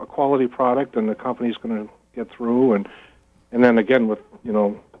 A quality product, and the company's going to get through. And then again with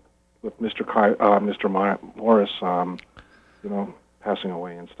Mr. Morris, passing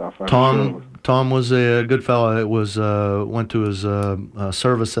away and stuff. Tom was a good fellow. It was went to his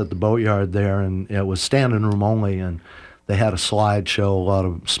service at the boatyard there, and it was standing room only, and they had a slideshow, a lot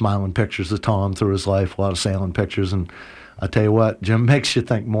of smiling pictures of Tom through his life, a lot of sailing pictures, and I tell you what, Jim, makes you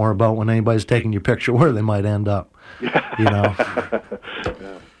think more about when anybody's taking your picture where they might end up. Yeah.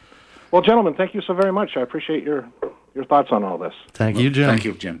 Well, gentlemen, thank you so very much. I appreciate your thoughts on all this. Thank you, Jim. Thank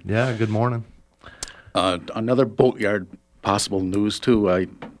you, Jim. Yeah, good morning. Another boatyard possible news, too. I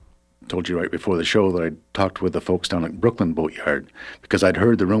told you right before the show that I talked with the folks down at Brooklyn Boatyard because I'd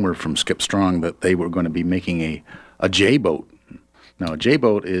heard the rumor from Skip Strong that they were going to be making a J-boat. Now, a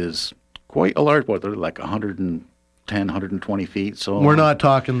J-boat is quite a large boat. They're like 110, 120 feet. So we're not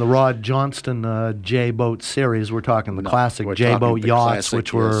talking the Rod Johnston J-boat series. We're talking the classic J-boat yachts,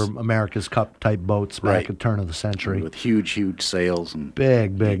 which were America's Cup type boats back at the turn of the century. With huge sails and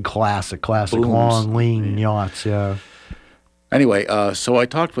big classic booms. Long, lean yachts. Yeah. Anyway, so I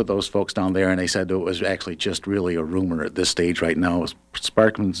talked with those folks down there, and they said it was actually just really a rumor at this stage right now.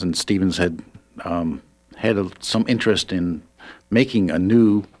 Sparkmans and Stevens had some interest in making a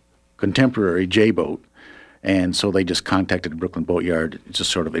new contemporary J-boat, and so they just contacted Brooklyn Boatyard,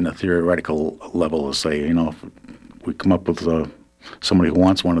 just sort of in a theoretical level to say, if we come up with somebody who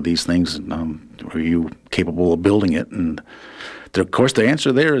wants one of these things, are you capable of building it? And of course, the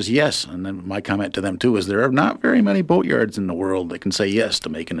answer there is yes. And then my comment to them, too, is there are not very many boatyards in the world that can say yes to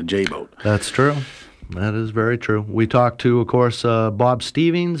making a J-boat. That's true. That is very true. We talked to, of course, Bob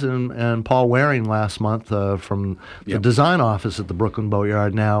Stevens and Paul Waring last month from the design office at the Brooklyn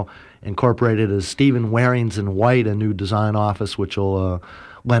Boatyard, now incorporated as Stephen Waring's and White, a new design office which will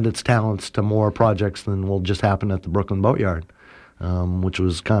lend its talents to more projects than will just happen at the Brooklyn Boatyard, which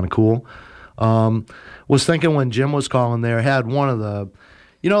was kind of cool. Was thinking when Jim was calling there, had one of the,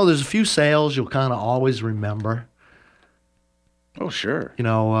 there's a few sails you'll kind of always remember. Oh, sure.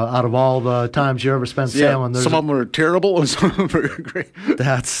 Out of all the times you ever spent sailing. Some of them are terrible and some of them are great.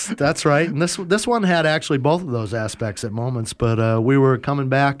 That's right. And this one had actually both of those aspects at moments, but we were coming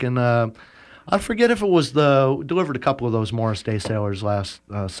back and I forget if it was delivered a couple of those Morris Day sailors last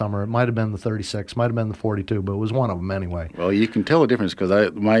summer. It might have been the 36, might have been the 42, but it was one of them anyway. Well, you can tell the difference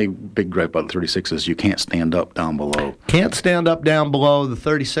because my big gripe about the 36 is you can't stand up down below. Can't stand up down below. The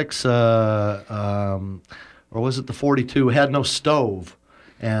 36, or was it the 42, had no stove.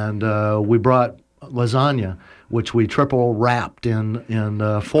 And we brought lasagna, which we triple wrapped in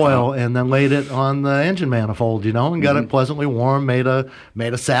foil, and then laid it on the engine manifold, and got it pleasantly warm. Made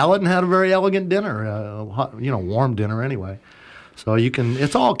a salad and had a very elegant dinner, warm dinner anyway. So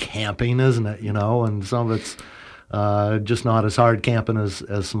it's all camping, isn't it? And some of it's just not as hard camping as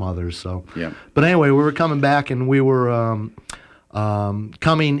some others. So yeah. But anyway, we were coming back, and we were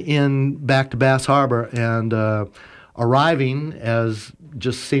coming in back to Bass Harbor and arriving as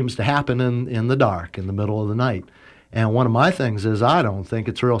just seems to happen in the dark, in the middle of the night. And one of my things is I don't think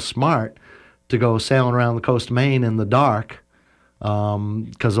it's real smart to go sailing around the coast of Maine in the dark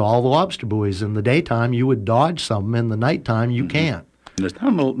because of all the lobster buoys. In the daytime, you would dodge some. In the nighttime, you can't. There's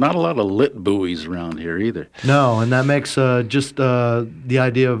not a lot of lit buoys around here either. No, and that makes just the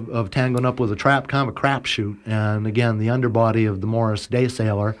idea of tangling up with a trap kind of a crapshoot. And again, the underbody of the Morris Day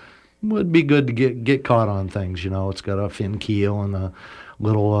Sailor would be good to get caught on things. It's got a fin keel and a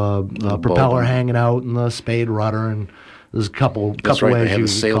little propeller hanging out and the spade rudder, and there's a couple That's ways right. They have you a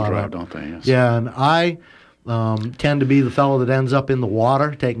sail caught drive, up. don't they? Yes. Yeah, and I tend to be the fellow that ends up in the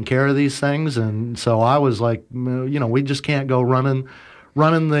water taking care of these things, and so I was like, we just can't go running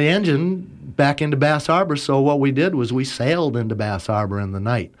the engine back into Bass Harbor. So what we did was we sailed into Bass Harbor in the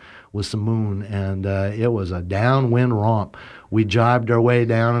night with some moon, and it was a downwind romp. We jibed our way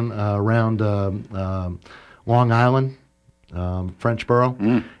down around Long Island,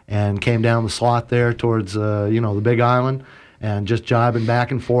 Frenchboro, and came down the slot there towards the Big Island, and just jibing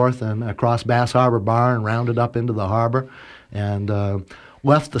back and forth and across Bass Harbor Bar and rounded up into the harbor, and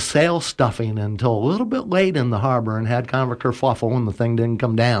left the sail stuffing until a little bit late in the harbor and had kind of a kerfuffle, and the thing didn't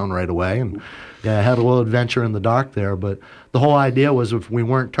come down right away. And had a little adventure in the dark there. But the whole idea was if we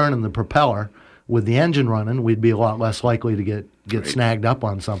weren't turning the propeller with the engine running, we'd be a lot less likely to get snagged up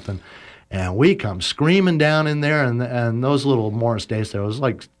on something. And we come screaming down in there, and those little Morris Day sailors, it was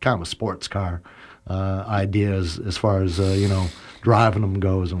like kind of a sports car. idea as far as, driving them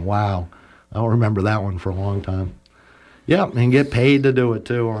goes. And wow, I'll remember that one for a long time. Yeah, and get paid to do it,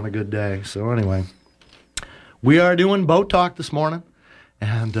 too, on a good day. So anyway, we are doing Boat Talk this morning.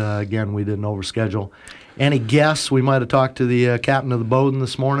 And, again, we didn't overschedule any guests. We might have talked to the captain of the Bowdoin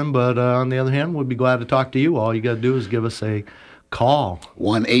this morning, but on the other hand, we'd be glad to talk to you. All you got to do is give us a call.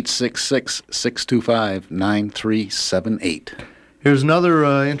 1-866-625-9378. Here's another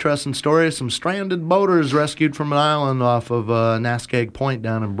interesting story. Some stranded boaters rescued from an island off of Nascaig Point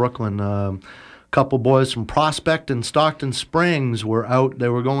down in Brooklyn. A couple boys from Prospect and Stockton Springs were out. They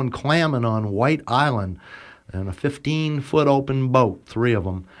were going clamming on White Island in a 15-foot open boat, 3 of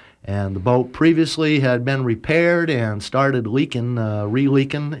them. And the boat previously had been repaired and started leaking,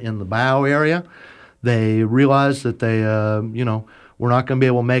 re-leaking in the bow area. They realized that they, were not going to be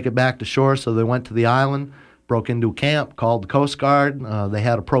able to make it back to shore, so they went to the island, broke into a camp, called the Coast Guard. They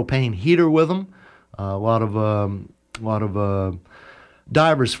had a propane heater with them. A lot of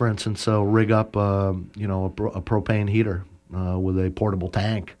divers, for instance, rig up, a propane heater with a portable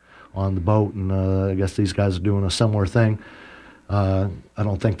tank on the boat, and I guess these guys are doing a similar thing. I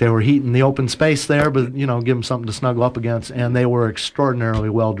don't think they were heating the open space there, but, give them something to snuggle up against, and they were extraordinarily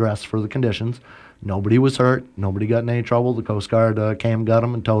well-dressed for the conditions. Nobody was hurt. Nobody got in any trouble. The Coast Guard came, got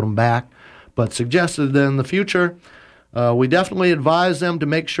them, and towed them back, but suggested that in the future, we definitely advise them to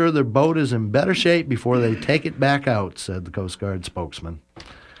make sure their boat is in better shape before they take it back out, said the Coast Guard spokesman.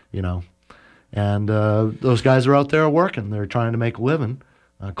 And those guys are out there working. They're trying to make a living.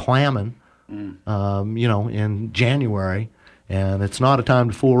 Clamming, in January, and it's not a time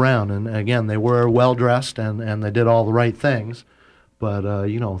to fool around. And again, they were well dressed and they did all the right things, but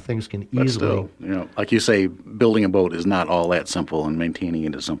things can easily. But still, like you say, building a boat is not all that simple, and maintaining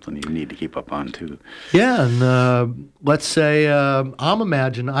it is something you need to keep up on too. Yeah, and let's say I'm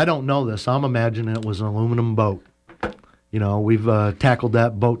imagining. I don't know this. I'm imagining it was an aluminum boat. We've tackled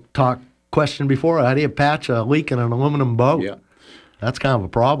that boat talk question before. How do you patch a leak in an aluminum boat? Yeah. That's kind of a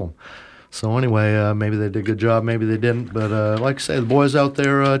problem. So anyway, maybe they did a good job, maybe they didn't. But like I say, the boys out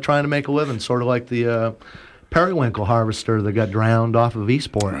there trying to make a living, sort of like the periwinkle harvester that got drowned off of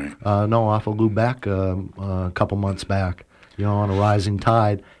Eastport. Right. Off of Lubeck a couple months back, on a rising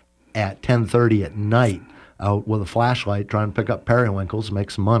tide at 10:30 at night, out with a flashlight trying to pick up periwinkles, make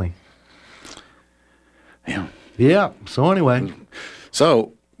some money. Yeah. Yeah, so anyway.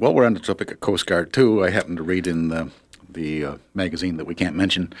 So, while we're on the topic of Coast Guard, too, I happened to read in the magazine that we can't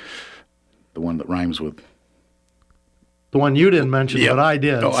mention, the one that rhymes with... The one you didn't mention, but I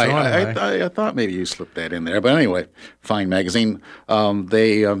did. Oh, so anyway. I thought maybe you slipped that in there. But anyway, fine magazine.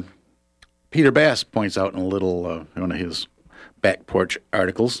 Peter Bass points out in a little, one of his back porch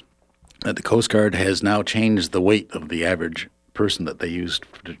articles, that the Coast Guard has now changed the weight of the average person that they used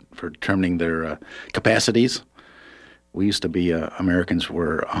for determining their capacities. We used to be, Americans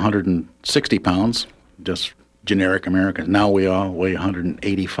were 160 pounds, just generic Americans. Now we all weigh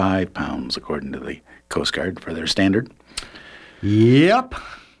 185 pounds, according to the Coast Guard, for their standard. Yep.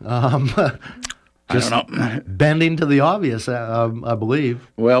 I don't know. Bending to the obvious, I believe.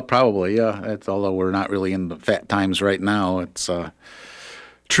 Well, probably, yeah. Although we're not really in the fat times right now, it's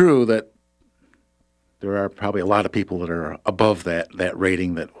true that there are probably a lot of people that are above that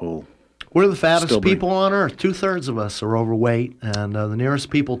rating that will... We're the fattest people on Earth. 2/3 of us are overweight, and the nearest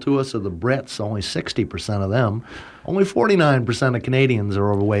people to us are the Brits, only 60% of them. Only 49% of Canadians are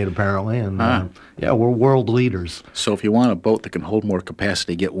overweight, apparently, and we're world leaders. So if you want a boat that can hold more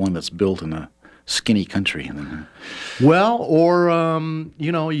capacity, get one that's built in a skinny country. Well, or,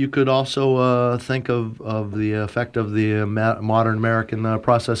 you could also think of the effect of the modern American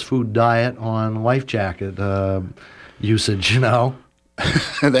processed food diet on life jacket usage,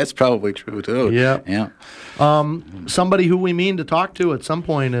 That's probably true, too. Yeah. Somebody who we mean to talk to at some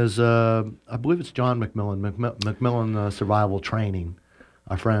point is, I believe it's John McMillan, McMillan Survival Training,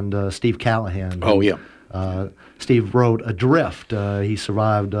 our friend Steve Callahan. Oh, yeah. Steve wrote Adrift. He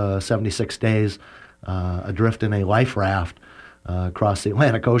survived 76 days adrift in a life raft across the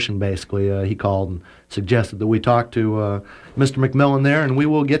Atlantic Ocean, basically. He called and suggested that we talk to Mr. McMillan there, and we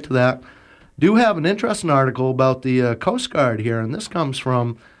will get to that. Do have an interesting article about the Coast Guard here, and this comes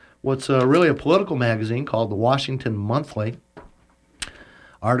from what's really a political magazine called the Washington Monthly.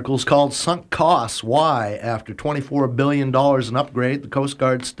 Article's called Sunk Costs, Why, After $24 billion in upgrade, the Coast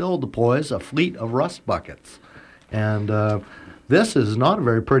Guard still deploys a fleet of rust buckets. And this is not a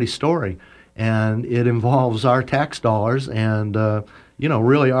very pretty story, and it involves our tax dollars and,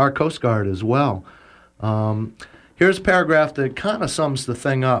 really our Coast Guard as well. Here's a paragraph that kind of sums the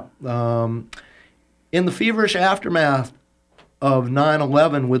thing up. In the feverish aftermath of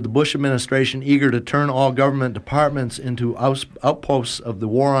 9/11, with the Bush administration eager to turn all government departments into outposts of the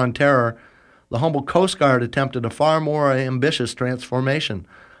war on terror, the humble Coast Guard attempted a far more ambitious transformation,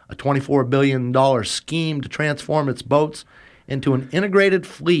 a $24 billion scheme to transform its boats into an integrated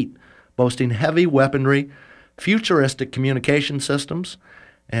fleet boasting heavy weaponry, futuristic communication systems,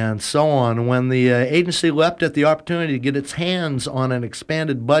 and so on. When the agency leapt at the opportunity to get its hands on an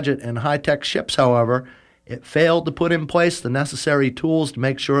expanded budget and high-tech ships, however, it failed to put in place the necessary tools to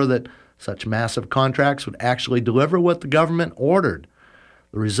make sure that such massive contracts would actually deliver what the government ordered.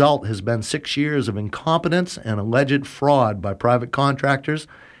 The result has been 6 years of incompetence and alleged fraud by private contractors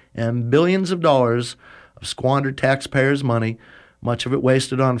and billions of dollars of squandered taxpayers' money, much of it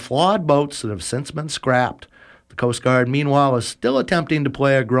wasted on flawed boats that have since been scrapped. The Coast Guard, meanwhile, is still attempting to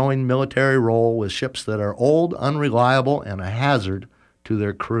play a growing military role with ships that are old, unreliable, and a hazard to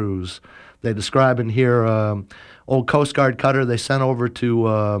their crews. They describe in here old Coast Guard cutter they sent over to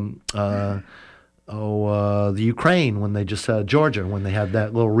the Ukraine when they just Georgia, when they had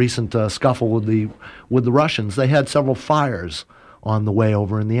that little recent scuffle with the Russians. They had several fires on the way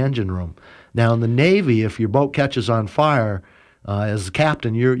over in the engine room. Now in the Navy, if your boat catches on fire, as a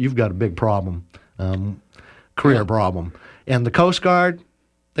captain, you've got a big problem, career problem. And the Coast Guard,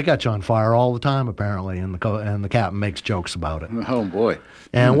 they got you on fire all the time apparently, and the captain makes jokes about it. Oh boy!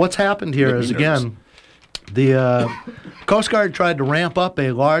 And what's happened here is again, the Coast Guard tried to ramp up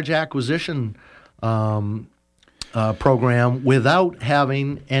a large acquisition program without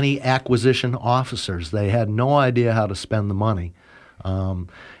having any acquisition officers. They had no idea how to spend the money.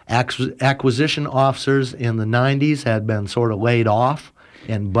 Acquisition officers in the 90s had been sort of laid off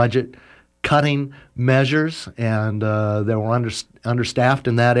in budget-cutting measures, and they were understaffed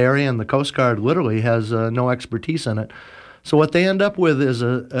in that area, and the Coast Guard literally has no expertise in it. So what they end up with is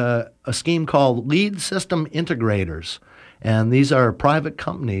a scheme called Lead System Integrators, and these are private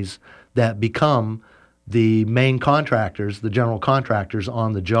companies that become the main contractors, the general contractors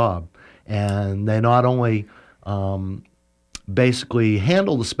on the job. And they not only basically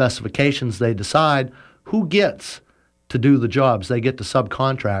handle the specifications, they decide who gets to do the jobs. They get to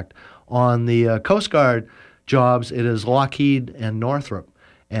subcontract. On the Coast Guard jobs, it is Lockheed and Northrop.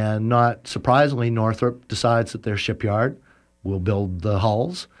 And not surprisingly, Northrop decides that their shipyard will build the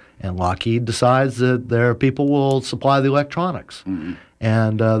hulls, and Lockheed decides that their people will supply the electronics. Mm-hmm.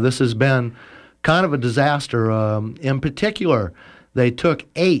 And this has been kind of a disaster. In particular, they took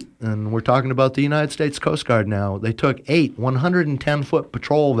 8, and we're talking about the United States Coast Guard now, they took 8 110-foot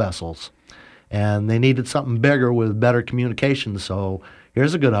patrol vessels, and they needed something bigger with better communications. So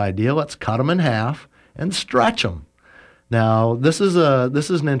here's a good idea. Let's cut them in half and stretch them. Now, this is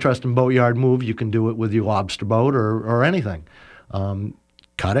an interesting boatyard move. You can do it with your lobster boat or anything.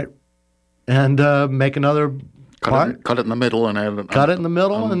 Cut it and make another part. Cut it in the middle and add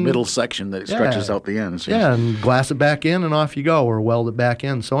a middle section that stretches out the ends. Yeah, and glass it back in and off you go, or weld it back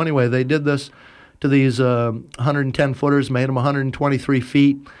in. So anyway, they did this to these 110-footers, made them 123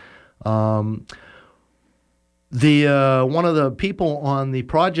 feet. One of the people on the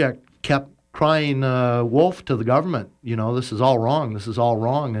project kept crying wolf to the government. You know, this is all wrong. This is all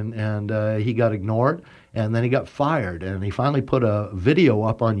wrong. And he got ignored, and then he got fired. And he finally put a video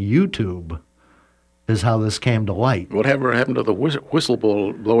up on YouTube is how this came to light. Whatever happened to the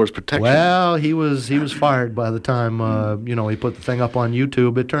whistleblower's protection? Well, he was fired by the time, he put the thing up on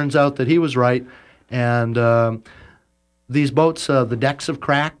YouTube. It turns out that he was right. And these boats, the decks have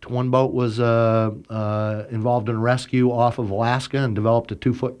cracked. One boat was involved in a rescue off of Alaska and developed a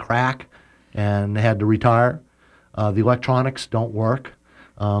 2-foot crack, and they had to retire. The electronics don't work.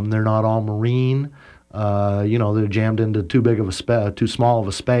 They're not all marine. They're jammed into too small of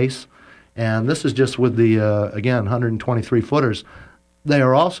a space. And this is just with the, 123 footers. They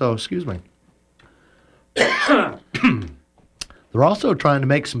are also, they're also trying to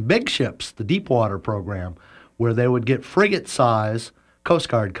make some big ships, the Deepwater program, where they would get frigate-size Coast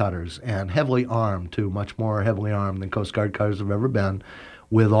Guard cutters and heavily armed, too, much more heavily armed than Coast Guard cutters have ever been,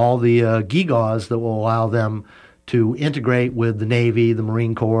 with all the gewgaws that will allow them to integrate with the Navy, the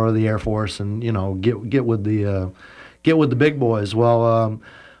Marine Corps, the Air Force, and get with the big boys. Well,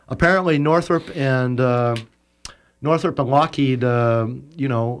 apparently Northrop and Lockheed, are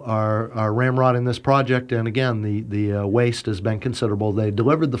ramrodding this project, and again, the waste has been considerable. They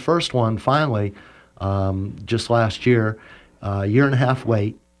delivered the first one finally just last year, a year and a half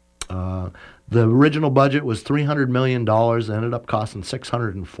late. The original budget was $300 million. It ended up costing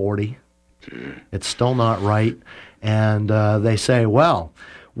 $640. It's still not right. And they say, well,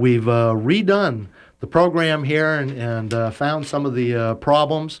 we've redone the program here and found some of the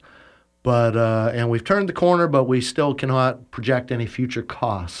problems, But and we've turned the corner, but we still cannot project any future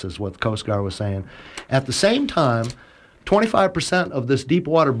costs, is what the Coast Guard was saying. At the same time, 25% of this deep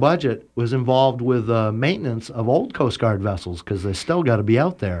water budget was involved with maintenance of old Coast Guard vessels because they still got to be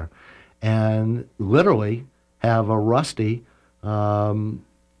out there and literally have a rusty, kind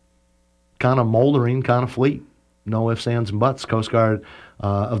of moldering kind of fleet. No ifs, ands, and buts. Coast Guard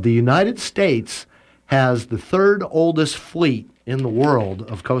of the United States has the third oldest fleet in the world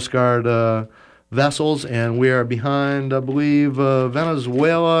of Coast Guard vessels, and we are behind, I believe,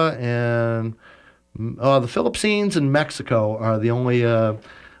 Venezuela and the Philippines and Mexico are the only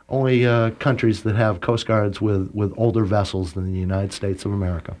countries that have Coast Guards with older vessels than the United States of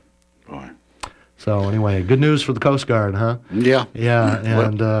America. Boy. So anyway, good news for the Coast Guard, huh? Yeah. Yeah,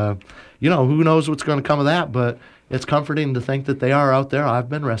 and who knows what's going to come of that, but it's comforting to think that they are out there. I've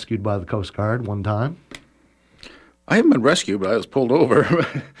been rescued by the Coast Guard one time. I haven't been rescued, but I was pulled over.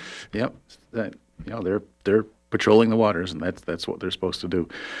 Yep. They're patrolling the waters, and that's what they're supposed to do.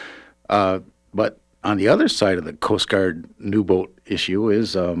 But on the other side of the Coast Guard new boat issue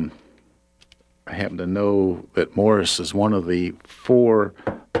is, I happen to know that Morris is one of the 4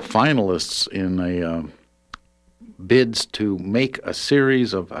 finalists in a bids to make a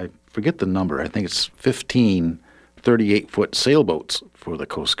series of, I forget the number, I think it's 15 38-foot sailboats for the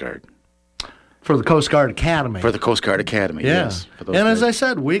Coast Guard. For the Coast Guard Academy. For the Coast Guard Academy, yeah. Yes. And as I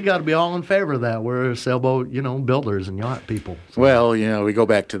said, we got to be all in favor of that. We're sailboat, builders and yacht people. So. Well, we go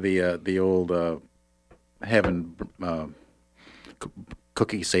back to the old having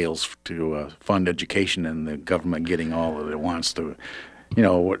cookie sales to fund education and the government getting all that it wants to,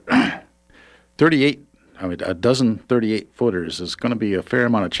 38. I mean, a dozen 38-footers is going to be a fair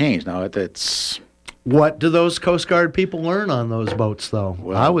amount of change. Now, that's... What do those Coast Guard people learn on those boats, though?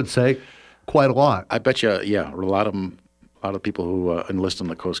 Well, I would say quite a lot. I bet you, yeah, a lot of people who enlist in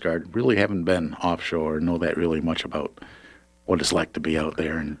the Coast Guard really haven't been offshore or know that really much about what it's like to be out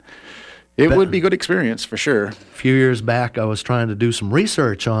there. And it would be a good experience, for sure. A few years back, I was trying to do some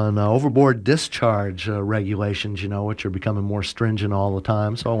research on overboard discharge regulations, which are becoming more stringent all the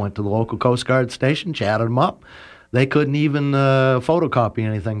time. So I went to the local Coast Guard station, chatted them up. They couldn't even photocopy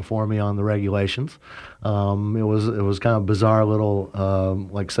anything for me on the regulations. It was kind of bizarre little,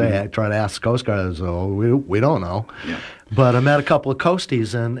 I try to ask the Coast Guard, so we don't know. Yeah. But I met a couple of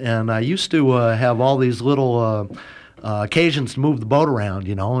coasties, and I used to have all these little occasions to move the boat around,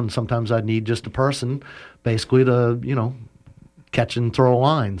 and sometimes I'd need just a person basically to, catch and throw a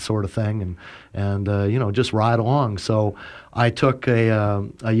line sort of thing and just ride along. So I took a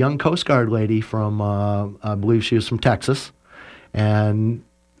young Coast Guard lady from, I believe she was from Texas, and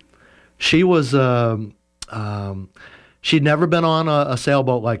she was, she'd never been on a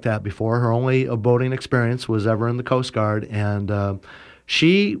sailboat like that before. Her only boating experience was ever in the Coast Guard, and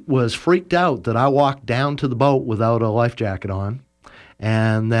she was freaked out that I walked down to the boat without a life jacket on,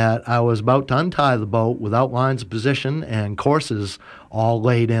 and that I was about to untie the boat without lines of position and courses all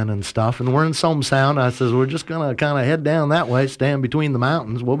laid in and stuff. And we're in Somme Sound. I says, we're just going to kind of head down that way, stand between the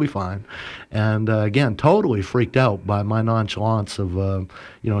mountains. We'll be fine. And, again, totally freaked out by my nonchalance of,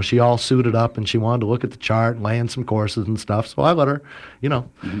 she all suited up and she wanted to look at the chart and lay in some courses and stuff. So I let her,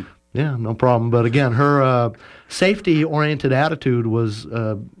 Mm-hmm. Yeah, no problem. But again, her safety-oriented attitude was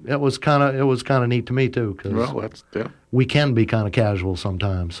it was kind of neat to me too. Cause we can be kind of casual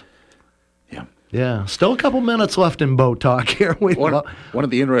sometimes. Yeah. Yeah. Still a couple minutes left in boat talk here. One of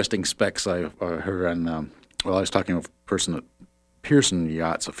the interesting specs I heard on. I was talking with a person at Pearson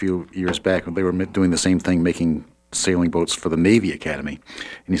Yachts a few years back when they were doing the same thing, making sailing boats for the Navy Academy,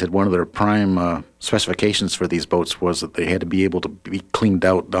 and he said one of their prime specifications for these boats was that they had to be able to be cleaned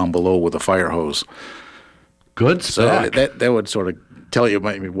out down below with a fire hose. Good spec. So that would sort of tell you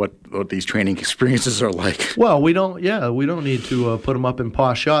maybe what these training experiences are like. Well, we don't need to put them up in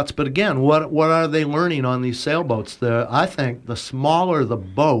posh yachts, but again, what are they learning on these sailboats? I think the smaller the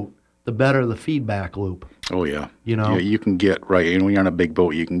boat, the better the feedback loop. Oh yeah, yeah, you can get right. And when you're on a big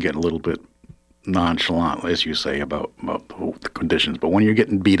boat, you can get a little bit nonchalant, as you say, about the conditions. But when you're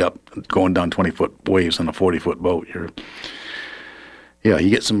getting beat up, going down 20-foot waves on a 40-foot boat, you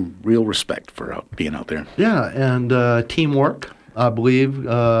get some real respect for being out there. Yeah, and teamwork, I believe.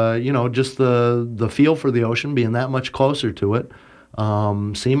 Just the feel for the ocean, being that much closer to it.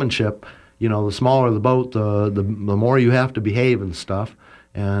 Seamanship. The smaller the boat, the more you have to behave and stuff.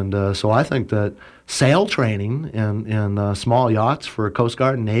 And so I think that sail training in small yachts for Coast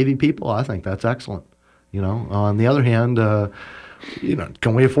Guard and Navy people, I think that's excellent. On the other hand,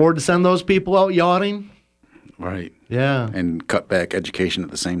 can we afford to send those people out yachting? Right. Yeah. And cut back education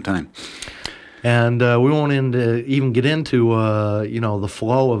at the same time. And we won't even get into, the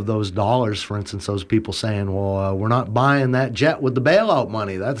flow of those dollars. For instance, those people saying, well, we're not buying that jet with the bailout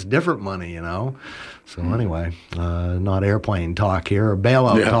money. That's different money, So anyway, not airplane talk here or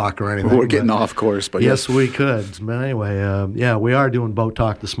bailout talk or anything. We're getting off course. But yes, we could. But anyway, we are doing boat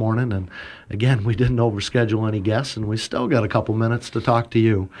talk this morning. And again, we didn't overschedule any guests, and we still got a couple minutes to talk to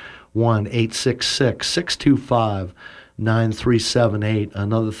you. 1-866-625-9378.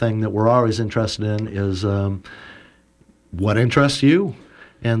 Another thing that we're always interested in is what interests you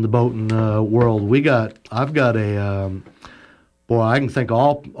in the boating world. I've got a I can think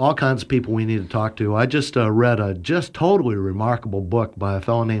of all kinds of people we need to talk to. I just read a just totally remarkable book by a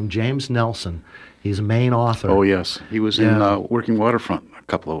fellow named James Nelson. He's a Maine author. Oh yes, he was in Working Waterfront a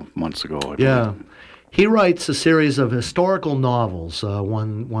couple of months ago. I believe. He writes a series of historical novels,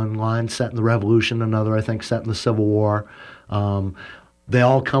 one line set in the Revolution, another, I think, set in the Civil War. They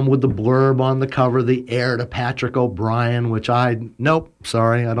all come with the blurb on the cover, the heir to Patrick O'Brien, which nope,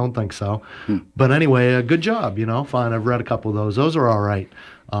 sorry, I don't think so. But anyway, a good job, fine. I've read a couple of those. Those are all right.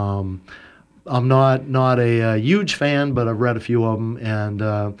 I'm not a huge fan, but I've read a few of them.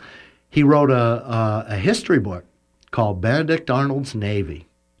 And he wrote a history book called Benedict Arnold's Navy.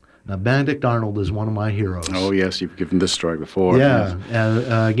 Now, Benedict Arnold is one of my heroes. Oh, yes, you've given this story before. Yeah.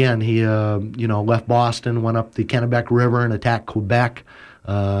 Again, he, left Boston, went up the Kennebec River and attacked Quebec,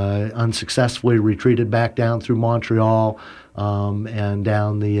 unsuccessfully retreated back down through Montreal and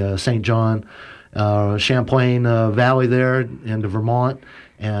down the St. John, Champlain Valley there into Vermont,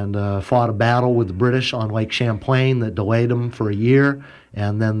 and fought a battle with the British on Lake Champlain that delayed them for a year.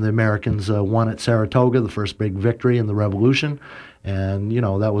 And then the Americans won at Saratoga, the first big victory in the Revolution. And,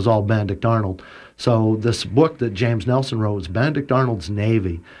 that was all Benedict Arnold. So this book that James Nelson wrote was Benedict Arnold's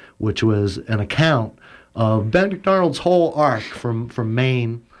Navy, which was an account of Benedict Arnold's whole arc from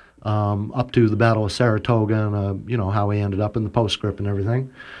Maine up to the Battle of Saratoga and, how he ended up in the postscript and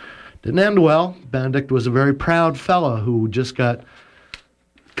everything. Didn't end well. Benedict was a very proud fellow who just got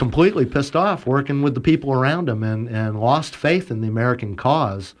completely pissed off working with the people around him and lost faith in the American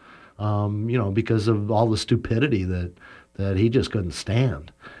cause, because of all the stupidity that he just couldn't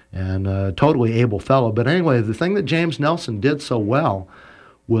stand. And totally able fellow. But anyway, the thing that James Nelson did so well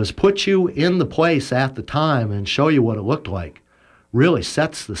was put you in the place at the time and show you what it looked like. Really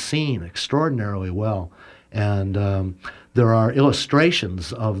sets the scene extraordinarily well. And there are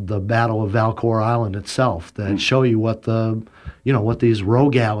illustrations of the Battle of Valcour Island itself that show you what what these row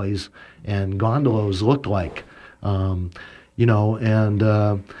galleys and gondolas looked like.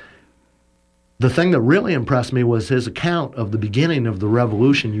 The thing that really impressed me was his account of the beginning of the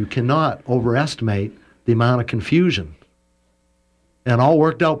Revolution. You cannot overestimate the amount of confusion. And all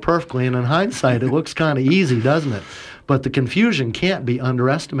worked out perfectly, and in hindsight, it looks kind of easy, doesn't it? But the confusion can't be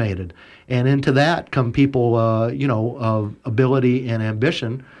underestimated. And into that come people, of ability and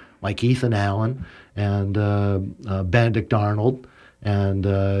ambition, like Ethan Allen and Benedict Arnold, and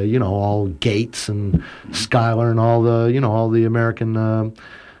all Gates and Schuyler and all the American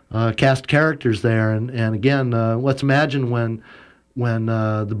cast characters there. And again, let's imagine when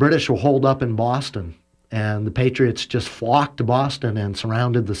the British were holed up in Boston and the Patriots just flocked to Boston and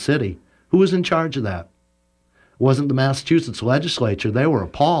surrounded the city. Who was in charge of that? It wasn't the Massachusetts legislature. They were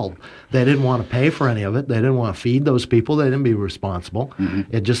appalled. They didn't want to pay for any of it. They didn't want to feed those people. They didn't be responsible.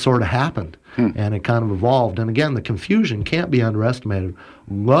 It just sort of happened, and it kind of evolved. And again, the confusion can't be underestimated.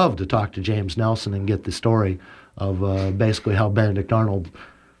 Love to talk to James Nelson and get the story of basically how Benedict Arnold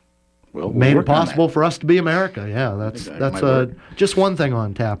made it possible for us to be America. Yeah, that's just one thing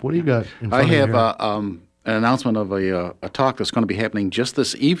on tap. What do you got in front of you? I have an announcement of a talk that's going to be happening just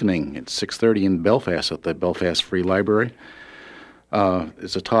this evening at 6:30 in Belfast at the Belfast Free Library.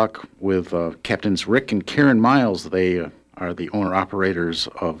 It's a talk with Captains Rick and Karen Miles. They are the owner-operators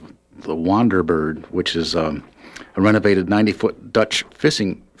of the Wanderbird, which is a renovated 90-foot Dutch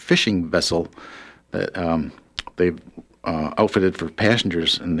fishing vessel that they've outfitted for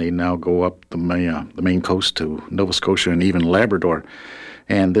passengers, and they now go up the Maine coast to Nova Scotia and even Labrador.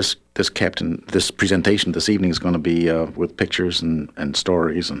 And this presentation this evening is going to be with pictures and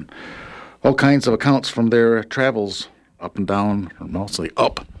stories and all kinds of accounts from their travels up and down, or mostly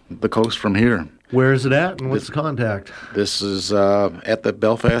up the coast from here. Where is it at, and what's the contact? This is at the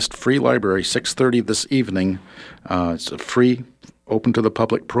Belfast Free Library, 6:30 this evening. It's a free, open to the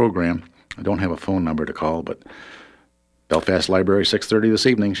public program. I don't have a phone number to call, but Belfast Library, 6:30 this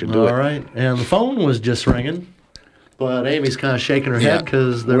evening, should do it. All right. And the phone was just ringing, but Amy's kind of shaking her head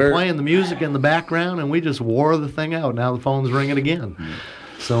because they're playing the music in the background, and we just wore the thing out. Now the phone's ringing again.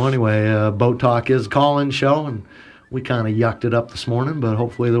 So anyway, Boat Talk is a call-in show, and We kind of yucked it up this morning, but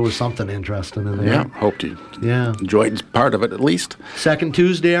hopefully there was something interesting in there. Yeah, hope you enjoyed part of it at least. Second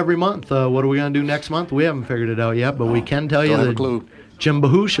Tuesday every month. What are we going to do next month? We haven't figured it out yet, but we can tell you that Jim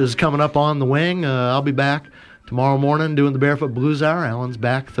Bahoosh is coming up on the wing. I'll be back tomorrow morning doing the Barefoot Blues Hour. Alan's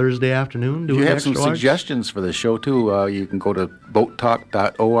back Thursday afternoon doing You have Extra some Large. suggestions for the show, too. You can go to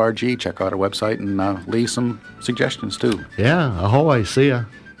boattalk.org, check out our website, and leave some suggestions, too. Yeah, ahoy, see ya.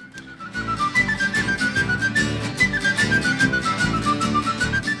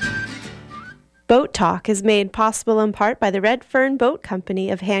 Boat Talk is made possible in part by the Red Fern Boat Company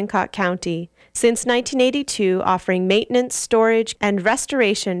of Hancock County. Since 1982, offering maintenance, storage, and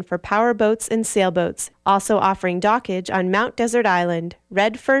restoration for power boats and sailboats. Also offering dockage on Mount Desert Island,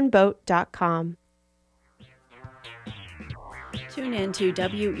 redfernboat.com. Tune in to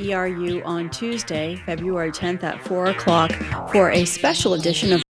WERU on Tuesday, February 10th at 4 o'clock for a special edition of